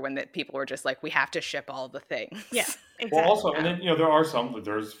Tumblr when people were just like, we have to ship all the things. Yeah, exactly. Well, also, and then, you know, there are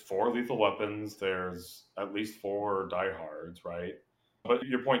there's 4 Lethal Weapons, there's at least 4 Die Hards, right? But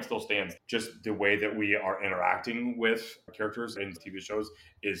your point still stands. Just the way that we are interacting with characters in TV shows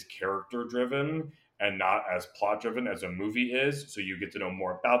is character driven and not as plot driven as a movie is. So you get to know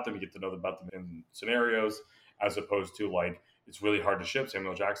more about them, you get to know about them in scenarios, as opposed to like, it's really hard to ship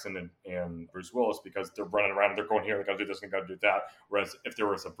Samuel Jackson and Bruce Willis because they're running around and they're going here, they're going to do this and going to do that. Whereas if there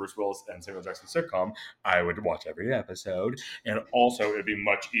was a Bruce Willis and Samuel Jackson sitcom, I would watch every episode. And also, it'd be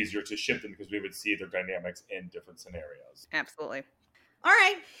much easier to ship them because we would see their dynamics in different scenarios. Absolutely. All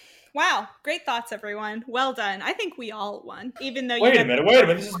right. Wow. Great thoughts, everyone. Well done. I think we all won, even though Wait a minute.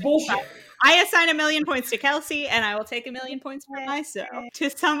 This is bullshit. I assign 1,000,000 points to Kelsey, and I will take 1,000,000 points for myself. To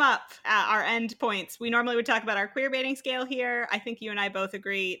sum up our end points, we normally would talk about our queer baiting scale here. I think you and I both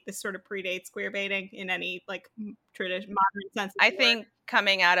agree this sort of predates queer baiting in any like traditional modern sense. I think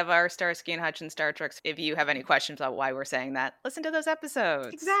coming out of our Starsky and Hutch and Star Trek, if you have any questions about why we're saying that, listen to those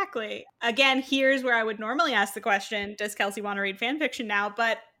episodes. Exactly. Again, here's where I would normally ask the question, does Kelsey want to read fan fiction now?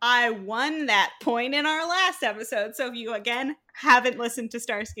 But I won that point in our last episode. So if you, again, haven't listened to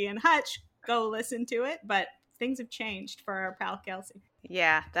Starsky and Hutch, go listen to it. But things have changed for our pal Kelsey.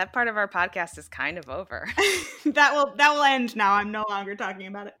 Yeah, that part of our podcast is kind of over. that will end now. I'm no longer talking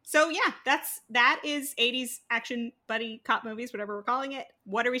about it. So yeah, that is 80s action buddy cop movies, whatever we're calling it.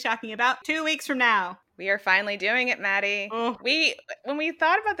 What are we talking about 2 weeks from now? We are finally doing it, Maddie. Oh. When we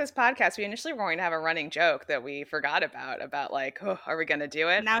thought about this podcast, we initially were going to have a running joke that we forgot about like, oh, are we going to do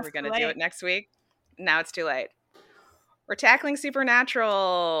it? Are we going to do it next week? Now it's too late. We're tackling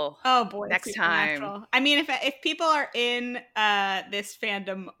Supernatural. Oh boy, next time. I mean, if people are in this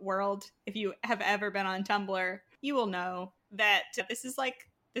fandom world, if you have ever been on Tumblr, you will know that this is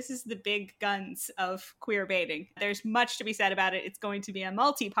the big guns of queer baiting. There's much to be said about it. It's going to be a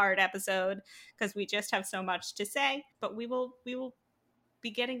multi-part episode because we just have so much to say, but we will be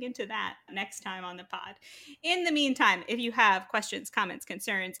getting into that next time on the pod. In the meantime, if you have questions, comments,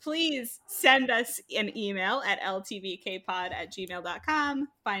 concerns, please send us an email at ltbkpod@gmail.com.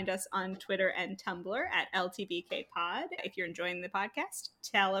 Find us on Twitter and Tumblr at ltbkpod. If you're enjoying the podcast,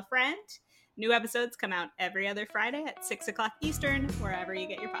 tell a friend. New episodes come out every other Friday at 6 o'clock Eastern, wherever you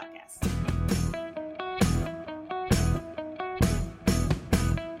get your podcasts.